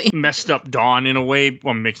following. Messed up Dawn in a way.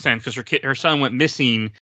 Well, makes sense because her son went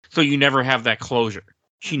missing, so you never have that closure.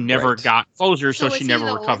 She never got closure, so she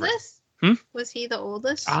never recovered. Was he the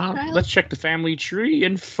oldest? Let's check the family tree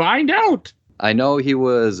and find out. I know he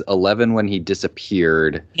was 11 when he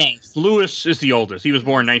disappeared. Yes. Lewis is the oldest. He was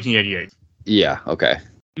born in 1988. Yeah, okay.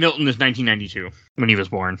 Milton is 1992 when he was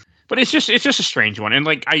born. But it's just a strange one. And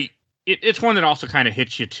like it's one that also kind of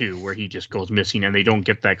hits you too, where he just goes missing and they don't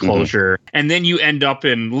get that closure. Mm-hmm. And then you end up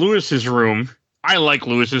in Lewis's room. I like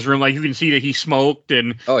Lewis's room. Like, you can see that he smoked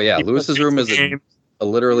and oh yeah, Lewis's room is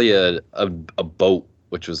literally a boat,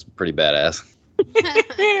 which was pretty badass.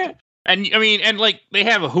 And I mean, and like they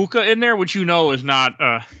have a hookah in there, which is not.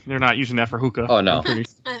 They're not using that for hookah. Oh no!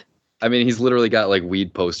 I mean, he's literally got like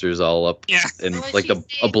weed posters all up, and like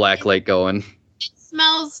a black light going. It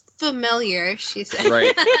smells familiar, she said.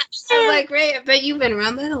 Right. I'm like, right, I bet you've been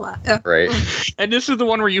around that a lot. Oh. Right. And this is the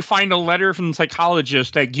one where you find a letter from the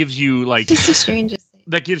psychologist that gives you like. It's the strangest thing.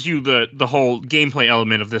 That gives you the whole gameplay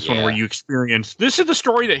element of this one where you experience. This is the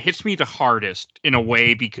story that hits me the hardest in a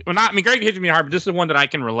way because Greg hits me hard, but this is the one that I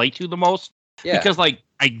can relate to the most. Yeah. Because like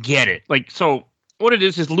I get it. Like, so what it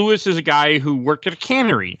is Lewis is a guy who worked at a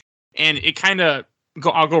cannery, and it kind of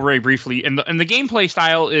I'll go very briefly. And the gameplay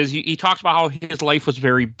style is he talks about how his life was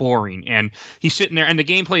very boring, and he's sitting there, and the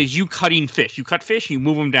gameplay is you cutting fish. You cut fish, you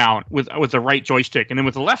move them down with the right joystick, and then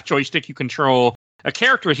with the left joystick, you control a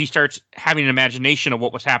character as he starts having an imagination of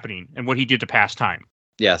what was happening and what he did to pass time.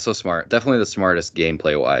 Yeah, so smart. Definitely the smartest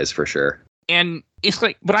gameplay wise for sure. And it's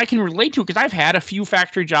like, but I can relate to it because I've had a few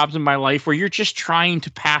factory jobs in my life where you're just trying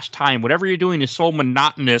to pass time. Whatever you're doing is so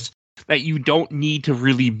monotonous that you don't need to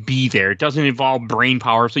really be there. It doesn't involve brain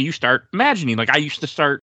power. So you start imagining. Like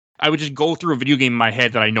I would just go through a video game in my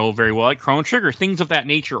head that I know very well, like Chrono Trigger, things of that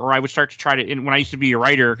nature. Or I would start to try to, when I used to be a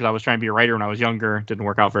writer, because I was trying to be a writer when I was younger, it didn't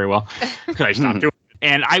work out very well because I stopped doing it.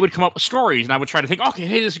 And I would come up with stories, and I would try to think, okay,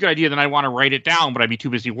 hey, this is a good idea. Then I want to write it down, but I'd be too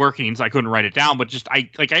busy working, so I couldn't write it down. But just I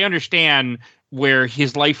understand where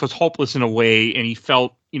his life was hopeless in a way, and he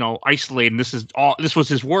felt, isolated. And this was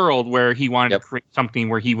his world where he wanted to create something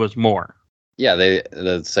where he was more. Yeah,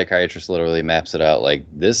 the psychiatrist literally maps it out. Like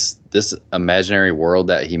this imaginary world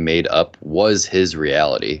that he made up was his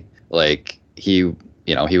reality. Like he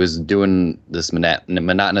was doing this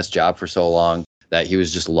monotonous job for so long that he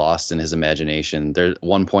was just lost in his imagination. There's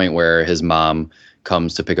one point where his mom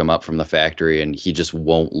comes to pick him up from the factory, and he just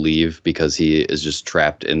won't leave because he is just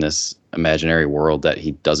trapped in this imaginary world that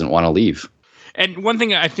he doesn't want to leave. And one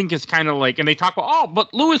thing I think is kind of like, and they talk about,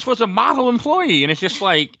 but Lewis was a model employee. And it's just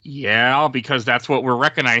like, yeah, because that's what we're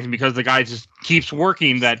recognizing, because the guy just keeps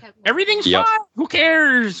working, that everything's fine. Who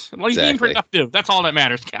cares? Well, he's being productive. That's all that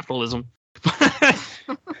matters. Capitalism.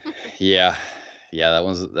 Yeah,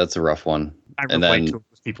 that's a rough one. I relate to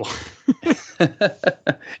those people.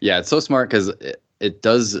 Yeah, it's so smart because it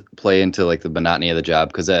does play into like the monotony of the job,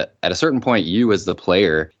 because at a certain point, you as the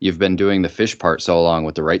player, you've been doing the fish part so long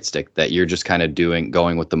with the right stick that you're just kind of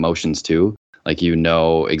going with the motions too. Like you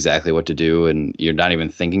know exactly what to do, and you're not even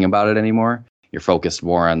thinking about it anymore. You're focused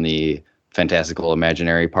more on the fantastical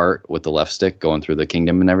imaginary part with the left stick going through the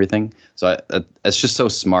kingdom and everything. So it's just so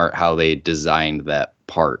smart how they designed that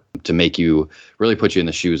part to make you really put you in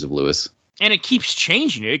the shoes of Lewis. And it keeps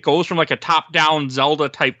changing. It goes from like a top-down Zelda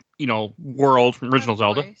type, world from original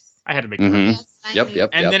Zelda. I had to make it. Mm-hmm. Yep.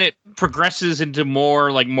 And then it progresses into more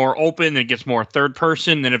open, and it gets more third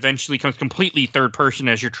person, then eventually comes completely third person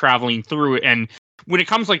as you're traveling through it. And when it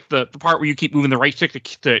comes like the part where you keep moving the right stick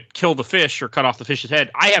to kill the fish or cut off the fish's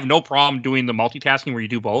head, I have no problem doing the multitasking where you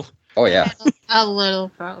do both. Oh, yeah. A little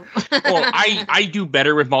problem. Well, I do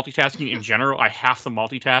better with multitasking in general. I have to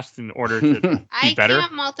multitask in order to be better. I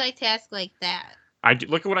can't multitask like that.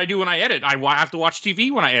 Look at what I do when I edit. I have to watch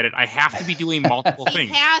TV when I edit. I have to be doing multiple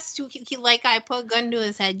things. He has to. Like I put a gun to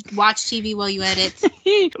his head. Watch TV while you edit.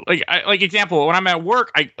 like example, when I'm at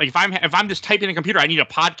work, if I'm just typing in a computer, I need a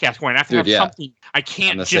podcast going. I have to have something. I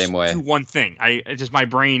can't just do one thing. It's just my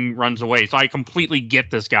brain runs away. So I completely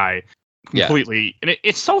get this guy. Completely. And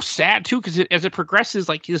it's so sad too, because as it progresses,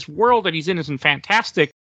 like this world that he's in isn't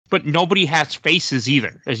fantastic, but nobody has faces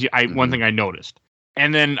either. One thing I noticed.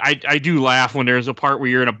 And then I do laugh when there's a part where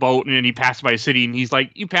you're in a boat and then he passes by a city and he's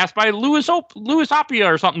like, you passed by Louis Opia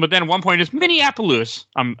or something. But then at one point it's Minneapolis.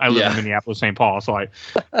 I live in Minneapolis, St. Paul. So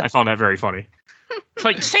I found that very funny. It's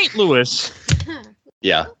like St. Louis.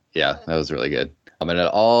 Yeah, that was really good. I mean,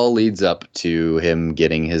 it all leads up to him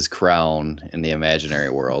getting his crown in the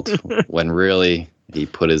imaginary world when really he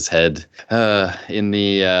put his head in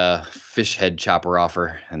the fish head chopper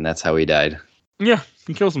offer, and that's how he died. Yeah,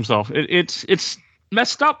 he kills himself. It's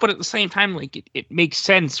messed up, but at the same time, like it makes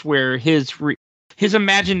sense where his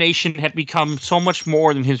imagination had become so much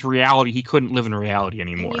more than his reality. He couldn't live in reality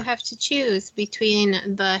anymore. You have to choose between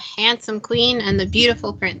the handsome queen and the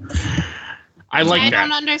beautiful prince. I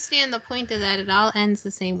don't understand the point of that. It all ends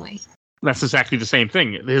the same way. That's exactly the same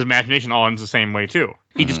thing. His imagination all ends the same way too.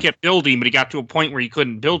 He just kept building, but he got to a point where he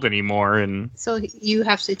couldn't build anymore, and so you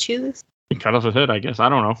have to choose. He cut off his head, I guess. I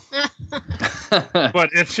don't know.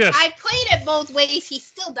 But it's just I played it both ways. He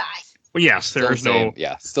still dies. Well, yes, still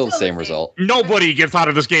the same result. Nobody gets out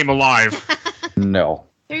of this game alive. No.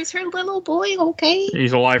 There's her little boy. Okay.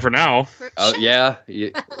 He's alive for now. Oh yeah.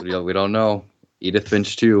 We don't know. Edith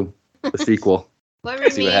Finch 2, the sequel.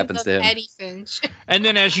 See what happens to him. Eddie Finch. And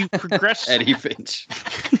then as you progress, Eddie Finch.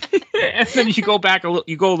 And then you go back a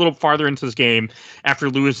little farther into this game after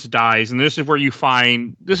Lewis dies, and this is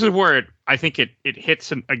where I think it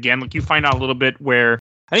hits again. Like you find out a little bit where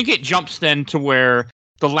I think it jumps then to where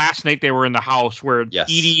the last night they were in the house where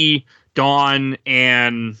Edie, Dawn,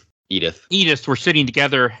 and Edith were sitting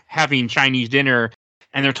together having Chinese dinner,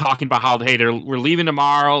 and they're talking about how we're leaving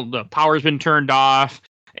tomorrow. The power's been turned off.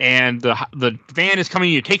 And the van is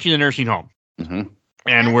coming to take you to the nursing home. Mm-hmm.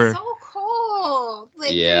 And That's so cool.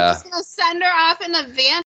 Like, they're just going to send her off in a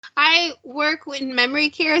van. I work with memory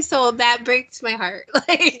care, so that breaks my heart.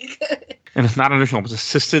 And it's not a nursing home; it's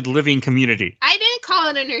assisted living community. I didn't call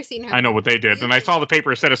it a nursing home. I know what they did, and I saw the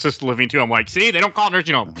paper said assisted living too. I'm like, see, they don't call it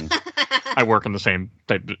nursing home. I work in the same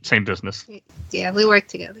business. Yeah, we work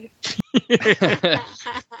together.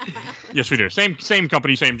 Yes, we do. Same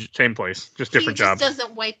company, same place, just different He just jobs.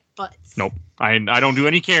 doesn't wipe butts. Nope, I don't do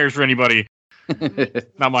any cares for anybody.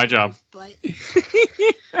 Not my job.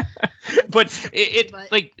 But it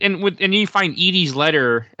like and you find Edie's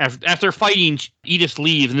letter after fighting. Edith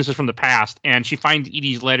leaves, and this is from the past, and she finds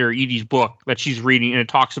Edie's letter, Edie's book that she's reading, and it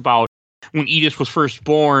talks about when Edith was first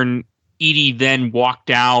born. Edie then walked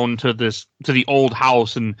down to the old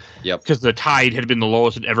house, and because the tide had been the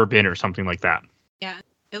lowest it had ever been, or something like that. Yeah,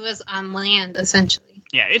 it was on land essentially.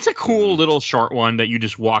 Yeah, it's a cool little short one that you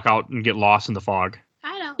just walk out and get lost in the fog.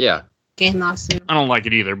 I don't. Yeah. Get lost. I don't like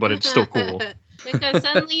it either, but it's still cool. Because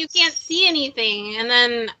suddenly you can't see anything, and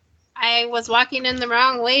then I was walking in the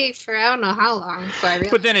wrong way for I don't know how long.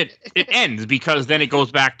 But then it ends, because then it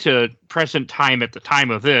goes back to present time at the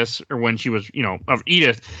time of this, or when she was, of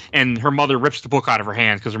Edith, and her mother rips the book out of her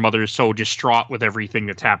hands because her mother is so distraught with everything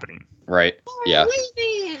that's happening. Right. Yeah.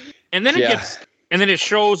 And then it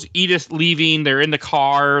shows Edith leaving. They're in the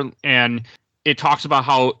car, and it talks about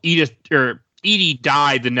how Edie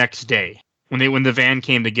died the next day. When the van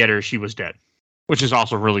came to get her, she was dead, which is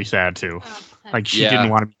also really sad too. Oh, like she didn't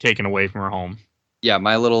want to be taken away from her home. Yeah,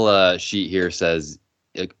 my little sheet here says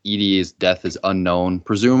Edie's death is unknown,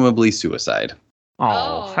 presumably suicide.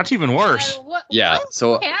 Oh, that's even worse.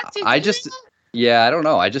 So I don't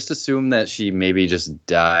know. I just assumed that she maybe just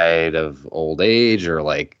died of old age, or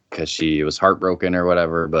like because she was heartbroken or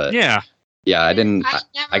whatever. But yeah, I didn't.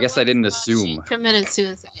 I guess I didn't assume she committed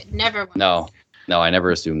suicide. Never. Was. No, I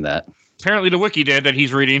never assumed that. Apparently, the wiki did that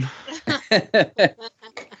he's reading.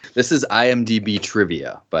 This is IMDb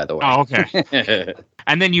trivia, by the way. Oh, okay.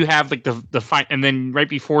 And then you have like the fight, and then right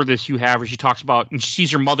before this, you have where she talks about, and she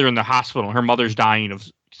sees her mother in the hospital. Her mother's dying of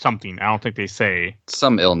something. I don't think they say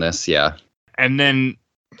some illness. Yeah. And then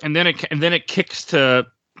it kicks to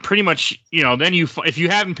pretty much, then if you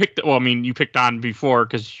haven't picked, you picked on before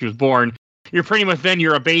because she was born. You're pretty much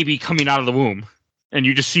you're a baby coming out of the womb, and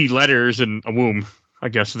you just see letters and a womb. I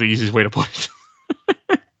guess is the easiest way to put it.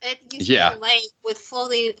 It used to be light with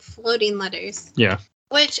floating letters. Yeah.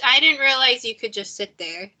 Which I didn't realize you could just sit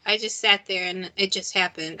there. I just sat there and it just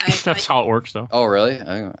happened. That's how it works, though. Oh, really?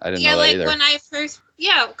 I didn't know that either.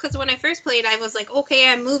 Because when I first played, I was like,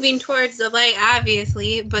 okay, I'm moving towards the light,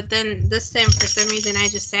 obviously. But then this time, for some reason, I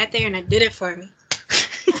just sat there and it did it for me.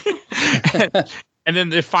 And then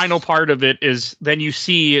the final part of it is then you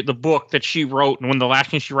see the book that she wrote. And when the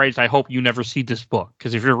last thing she writes, I hope you never see this book.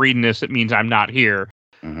 Because if you're reading this, it means I'm not here.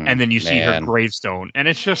 Mm-hmm. And then you see her gravestone. And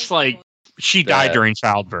it's just like she died during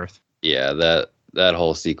childbirth. Yeah, that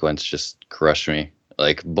whole sequence just crushed me.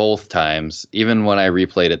 Like both times. Even when I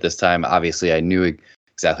replayed it this time, obviously I knew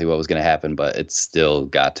exactly what was going to happen. But it still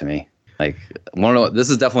got to me. Like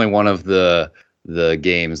this is definitely one of the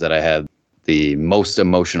games that I had the most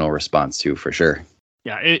emotional response to, for sure.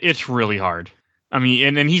 Yeah, it's really hard. I mean,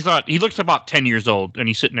 and then he looks about 10 years old, and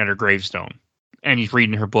he's sitting at her gravestone, and he's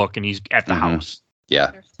reading her book, and he's at the house.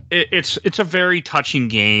 Yeah. It's a very touching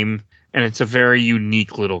game, and it's a very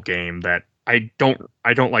unique little game that I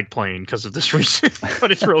don't like playing because of this reason,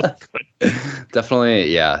 but it's really good.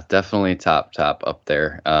 Definitely top up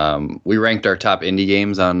there. We ranked our top indie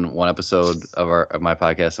games on one episode of my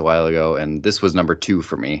podcast a while ago, and this was number 2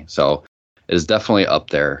 for me. So it is definitely up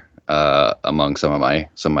there among some of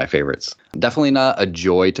my favorites. Definitely not a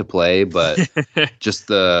joy to play, but just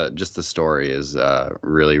the story is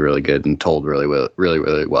really, really good and told really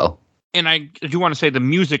well. And I do want to say the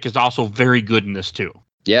music is also very good in this too.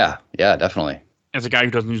 Yeah, definitely. As a guy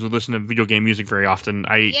who doesn't usually listen to video game music very often,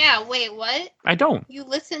 wait, what? I don't. You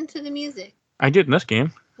listen to the music? I did in this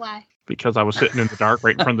game. Why? Because I was sitting in the dark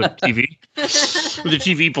right in front of the TV, with the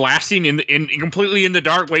TV blasting in completely in the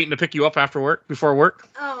dark, waiting to pick you up before work.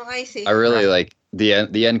 Oh, I see. I really like the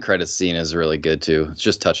end credits scene is really good too. It's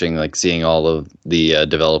just touching, like seeing all of the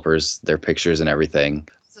developers, their pictures and everything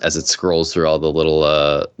as it scrolls through all the little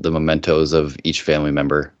the mementos of each family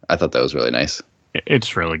member. I thought that was really nice.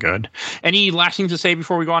 It's really good. Any last things to say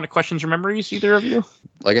before we go on to questions or memories, either of you?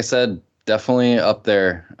 Like I said, definitely up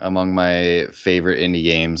there among my favorite indie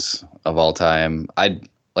games of all time. I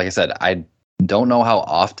don't know how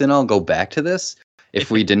often I'll go back to this.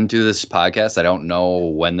 If we didn't do this podcast, I don't know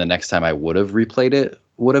when the next time I would have replayed it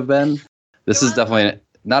would have been. This is definitely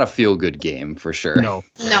not a feel-good game for sure. No.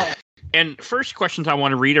 And first questions I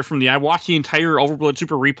want to read are from I watched the entire Overblood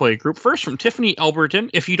Super Replay group. First from Tiffany Alberton.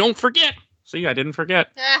 If you don't forget, See, I didn't forget.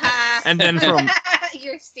 And then from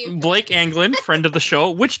You're stupid. Blake Anglin, friend of the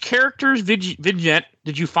show, which character's vignette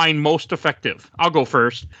did you find most effective? I'll go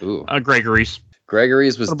first. Ooh. Gregory's.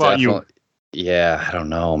 Gregory's was What about definitely. Yeah, I don't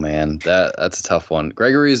know, man. That's a tough one.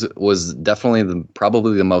 Gregory's was definitely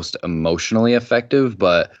probably the most emotionally effective,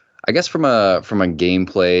 but I guess from a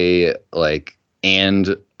gameplay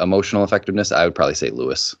and emotional effectiveness, I would probably say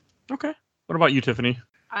Lewis. Okay. What about you, Tiffany?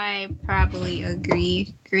 I probably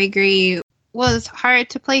agree. Gregory was hard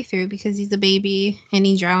to play through because he's a baby and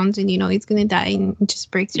he drowns and he's going to die and it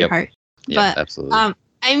just breaks your heart. Yeah, absolutely.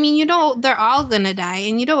 I mean, they're all going to die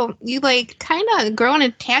and you kind of grow an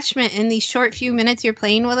attachment in these short few minutes you're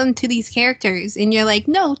playing with them to these characters and you're like,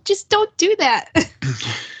 no, just don't do that.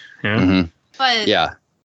 Yeah. Mm-hmm. But yeah,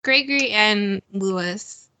 Gregory and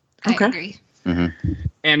Lewis, I agree. Mm-hmm.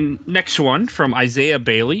 And next one from Isaiah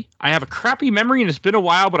Bailey. I have a crappy memory and it's been a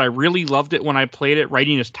while, but I really loved it when I played it.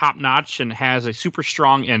 Writing is top notch and has a super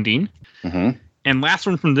strong ending. Mm-hmm. And last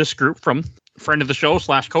one from this group, from friend of the show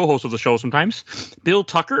 / co-host of the show sometimes, Bill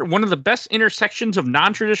Tucker. One of the best intersections of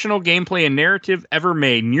non-traditional gameplay and narrative ever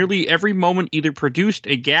made. Nearly every moment either produced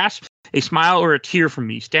a gasp, a smile, or a tear from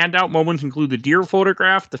me. Standout moments include the deer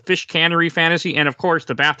photograph, the fish cannery fantasy, and of course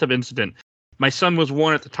the bathtub incident. My son was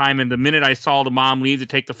 1 at the time, and the minute I saw the mom leave to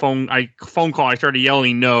take the phone call, I started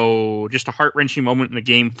yelling, no. Just a heart-wrenching moment in a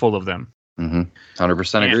game full of them.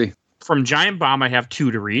 100% agree. From Giant Bomb, I have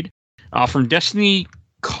 2 to read. From Destiny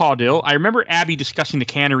Caudill, I remember Abby discussing the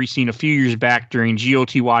cannery scene a few years back during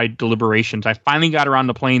GOTY deliberations. I finally got around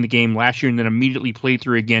to playing the game last year and then immediately played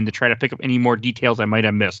through again to try to pick up any more details I might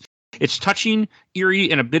have missed. It's touching,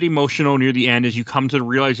 eerie, and a bit emotional near the end as you come to the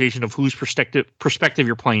realization of whose perspective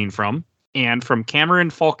you're playing from. And from Cameron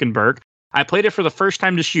Falkenberg, I played it for the first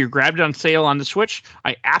time this year, grabbed it on sale on the Switch.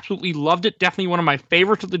 I absolutely loved it. Definitely one of my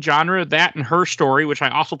favorites of the genre. That and Her Story, which I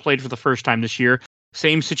also played for the first time this year.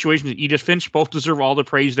 Same situation as Edith Finch. Both deserve all the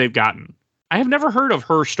praise they've gotten. I have never heard of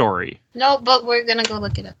Her Story. No, but we're going to go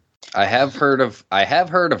look it up. I have heard of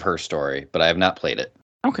Her Story, but I have not played it.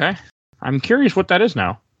 Okay. I'm curious what that is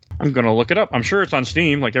now. I'm going to look it up. I'm sure it's on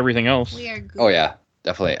Steam like everything else. We are good. Oh, yeah,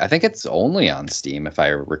 definitely. I think it's only on Steam, if I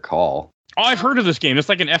recall. Oh, I've heard of this game. It's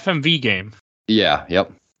like an FMV game. Yeah,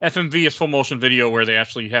 yep. FMV is full motion video where they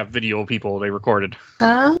actually have video people they recorded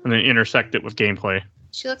Huh? and then intersect it with gameplay.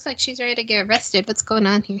 She looks like she's ready to get arrested. What's going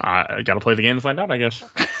on here? I got to play the game to find out, I guess.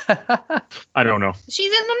 I don't know.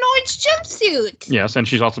 She's in an orange jumpsuit. Yes, and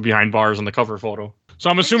she's also behind bars in the cover photo. So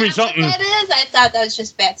I'm assuming Is that something. what that is? I thought that was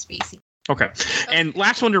just Bat Spacey. Okay. And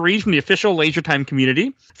last one to read from the official Laser Time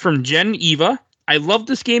community from Jen Eva. I love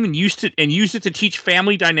this game and used it to teach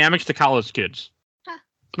family dynamics to college kids. Huh.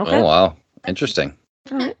 Okay. Oh, wow. Interesting.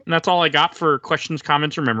 All right. And that's all I got for questions,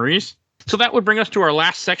 comments, or memories. So that would bring us to our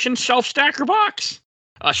last section, Shelf, Stack, or Box.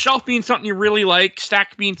 Shelf being something you really like,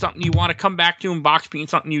 Stack being something you want to come back to, and Box being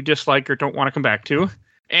something you dislike or don't want to come back to.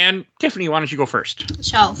 And Tiffany, why don't you go first?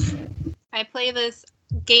 Shelf. I play this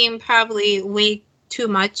game probably way too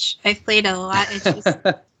much. I've played it a lot. It's just,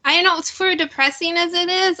 I know it's for depressing as it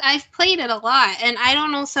is. I've played it a lot. And I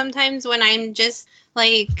don't know, sometimes when I'm just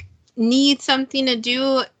need something to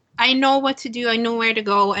do, I know what to do. I know where to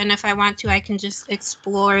go. And if I want to, I can just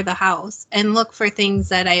explore the house and look for things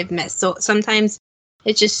that I've missed. So sometimes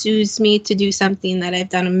it just soothes me to do something that I've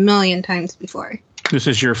done a million times before. This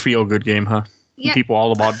is your feel-good game, huh? Yeah. People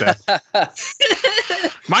all about that.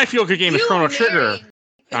 My feel-good game is Chrono Trigger.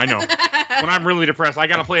 I know. When I'm really depressed, I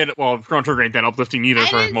gotta play it. Well, Chrono Trigger ain't that uplifting either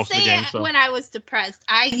for most of the game. So When I was depressed,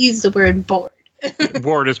 I used the word bored.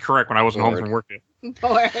 bored is correct when I wasn't home Bored. from work.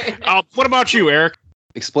 Bored. What about you, Eric?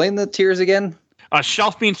 Explain the tiers again.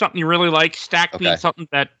 Shelf being something you really like, Stack being Okay. something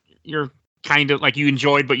that you're kind of like you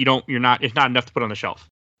enjoyed, but you're not. It's not enough to put on the shelf.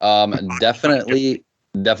 Definitely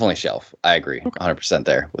Shelf. I agree 100%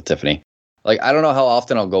 there with Tiffany. I don't know how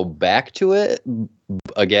often I'll go back to it.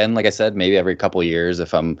 Again, like I said, maybe every couple of years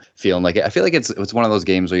if I'm feeling like it. I feel like it's one of those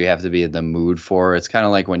games where you have to be in the mood for. It's kind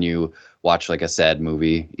of like when you watch a sad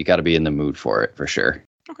movie. You got to be in the mood for it for sure.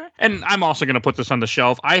 Okay. And I'm also going to put this on the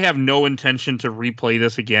shelf. I have no intention to replay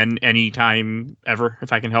this again anytime ever,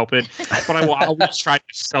 if I can help it. But I will always try to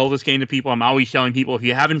sell this game to people. I'm always telling people, if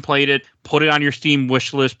you haven't played it, put it on your Steam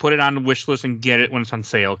wish list, put it on the wish list, and get it when it's on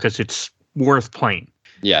sale, because it's worth playing.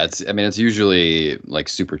 Yeah, it's usually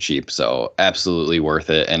super cheap, so absolutely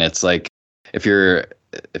worth it. And it's if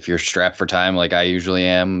you're strapped for time like I usually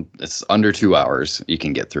am, it's under 2 hours you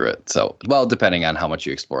can get through it. So, well, depending on how much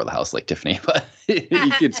you explore the house like Tiffany, but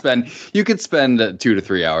you could spend 2 to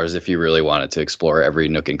 3 hours if you really wanted to explore every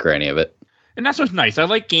nook and cranny of it. And that's what's nice. I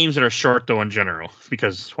like games that are short, though, in general,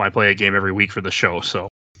 because I play a game every week for the show. So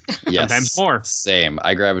Yes, Sometimes more. Same.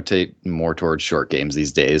 I gravitate more towards short games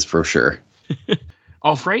these days, for sure.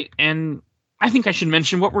 All right, and I think I should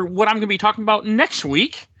mention what I'm going to be talking about next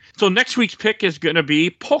week. So next week's pick is going to be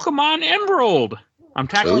Pokemon Emerald. I'm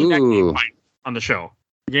tackling that game on the show.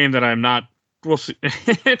 A game that I'm not. We'll see.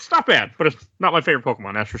 It's not bad, but it's not my favorite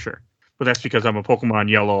Pokemon, that's for sure. But that's because I'm a Pokemon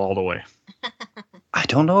Yellow all the way. I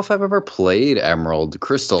don't know if I've ever played Emerald.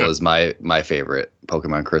 Crystal is my favorite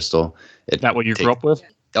Pokemon Crystal. Is that what you grew up with?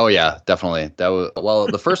 Oh yeah, definitely.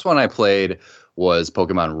 The first one I played was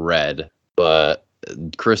Pokemon Red, but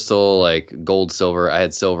Crystal, like Gold, Silver. I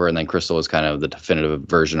had Silver, and then Crystal was kind of the definitive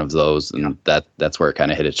version of those, and that's where it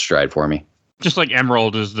kind of hit its stride for me. Just like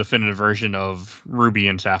Emerald is the definitive version of Ruby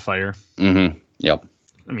and Sapphire. Mm-hmm. Yep.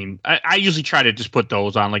 I mean, I usually try to just put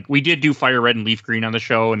those on. Like, we did do Fire Red and Leaf Green on the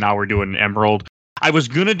show, and now we're doing Emerald. I was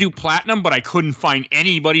going to do Platinum, but I couldn't find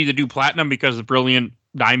anybody to do Platinum because the Brilliant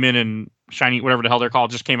Diamond and Shiny, whatever the hell they're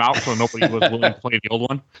called, just came out, so nobody was willing to play the old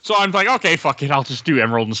one. So I'm like, okay, fuck it, I'll just do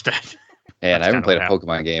Emerald instead. And I haven't played a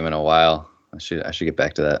Pokemon game in a while. I should get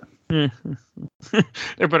back to that.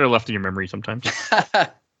 They're better left in your memory sometimes.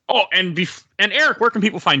 Oh, and Eric, where can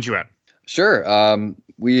people find you at? Sure.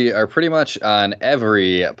 We are pretty much on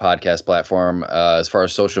every podcast platform. As far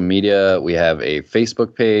as social media, we have a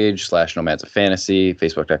Facebook page /Nomads of Fantasy,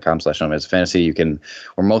 facebook.com/Nomads of Fantasy.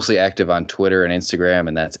 We're mostly active on Twitter and Instagram,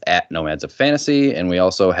 and that's @Nomads of Fantasy. And we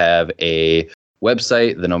also have a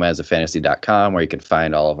website, thenomadsoffantasy.com, where you can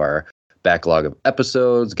find all of our backlog of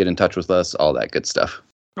episodes, get in touch with us, all that good stuff.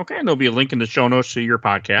 Okay, and there'll be a link in the show notes to your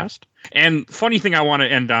podcast. And funny thing I want to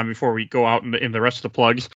end on before we go out in the rest of the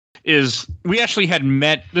plugs is we actually had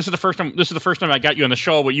met. This is the first time I got you on the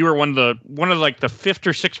show, but you were one of the like the fifth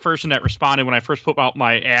or sixth person that responded when I first put out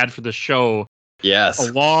my ad for the show. Yes,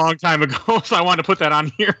 a long time ago. So I wanted to put that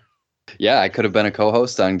on here. Yeah, I could have been a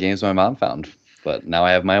co-host on Games My Mom Found, but now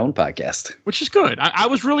I have my own podcast, which is good. I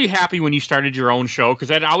was really happy when you started your own show because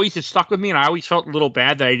that always had stuck with me, and I always felt a little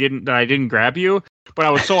bad that I didn't grab you. But I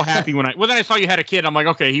was so happy when I saw you had a kid. I'm like,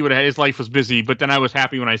 okay, his life was busy. But then I was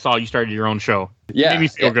happy when I saw you started your own show. Yeah, it made me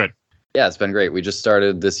feel good. Yeah, it's been great. We just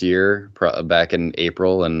started this year, back in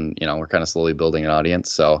April, and we're kind of slowly building an audience.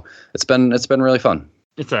 So it's been really fun.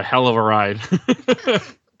 It's a hell of a ride,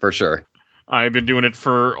 for sure. I've been doing it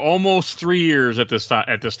for almost 3 years at this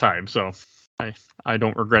time. So I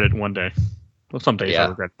don't regret it one day. Well, some days I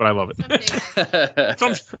regret, but I love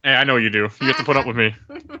it. I know you do. You have to put up with me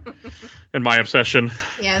and my obsession.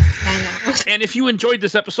 Yes, I know. And if you enjoyed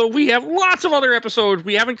this episode, we have lots of other episodes.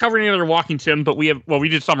 We haven't covered any other Walking Sim, but we did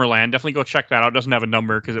Summerland. Definitely go check that out. It doesn't have a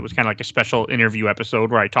number because it was kind of like a special interview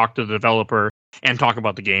episode where I talked to the developer and talk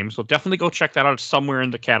about the game. So definitely go check that out. It's somewhere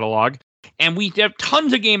in the catalog. And we have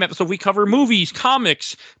tons of game episodes. We cover movies,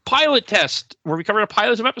 comics, pilot test, where we cover the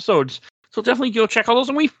pilots of episodes. So definitely go check all those.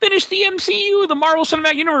 And we finished the MCU, the Marvel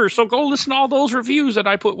Cinematic Universe. So go listen to all those reviews that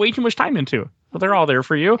I put way too much time into. So they're all there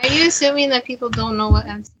for you. Are you assuming that people don't know what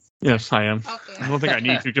MCU is? Yes, I am. Okay. I don't think I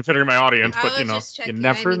need to, considering my audience, but you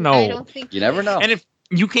never know. You never know. And if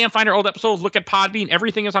you can't find our old episodes, look at Podbean.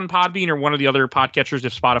 Everything is on Podbean or one of the other podcatchers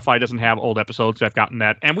if Spotify doesn't have old episodes. I've gotten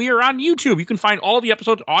that. And we are on YouTube. You can find all the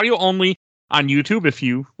episodes audio only on YouTube if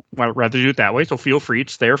you would rather do it that way. So feel free.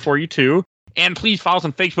 It's there for you too. And please follow us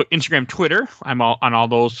on Facebook, Instagram, Twitter. I'm on all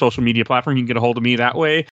those social media platforms. You can get a hold of me that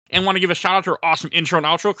way. And want to give a shout out to our awesome intro and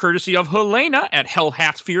outro, courtesy of Helena at Hell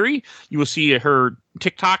Hats Fury. You will see her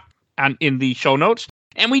TikTok in the show notes.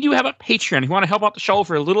 And we do have a Patreon. If you want to help out the show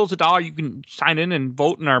for as little as $1, you can sign in and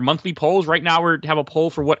vote in our monthly polls. Right now, we have a poll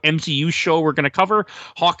for what MCU show we're going to cover.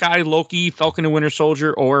 Hawkeye, Loki, Falcon and Winter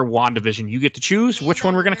Soldier, or WandaVision. You get to choose which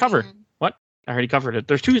one we're going to cover. What? I already covered it.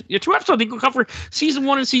 There's two episodes. You can cover season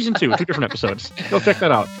 1 and season 2. 2 different episodes. Go check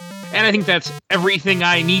that out. And I think that's everything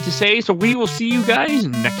I need to say. So we will see you guys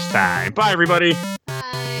next time. Bye, everybody.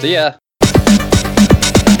 Bye. See ya.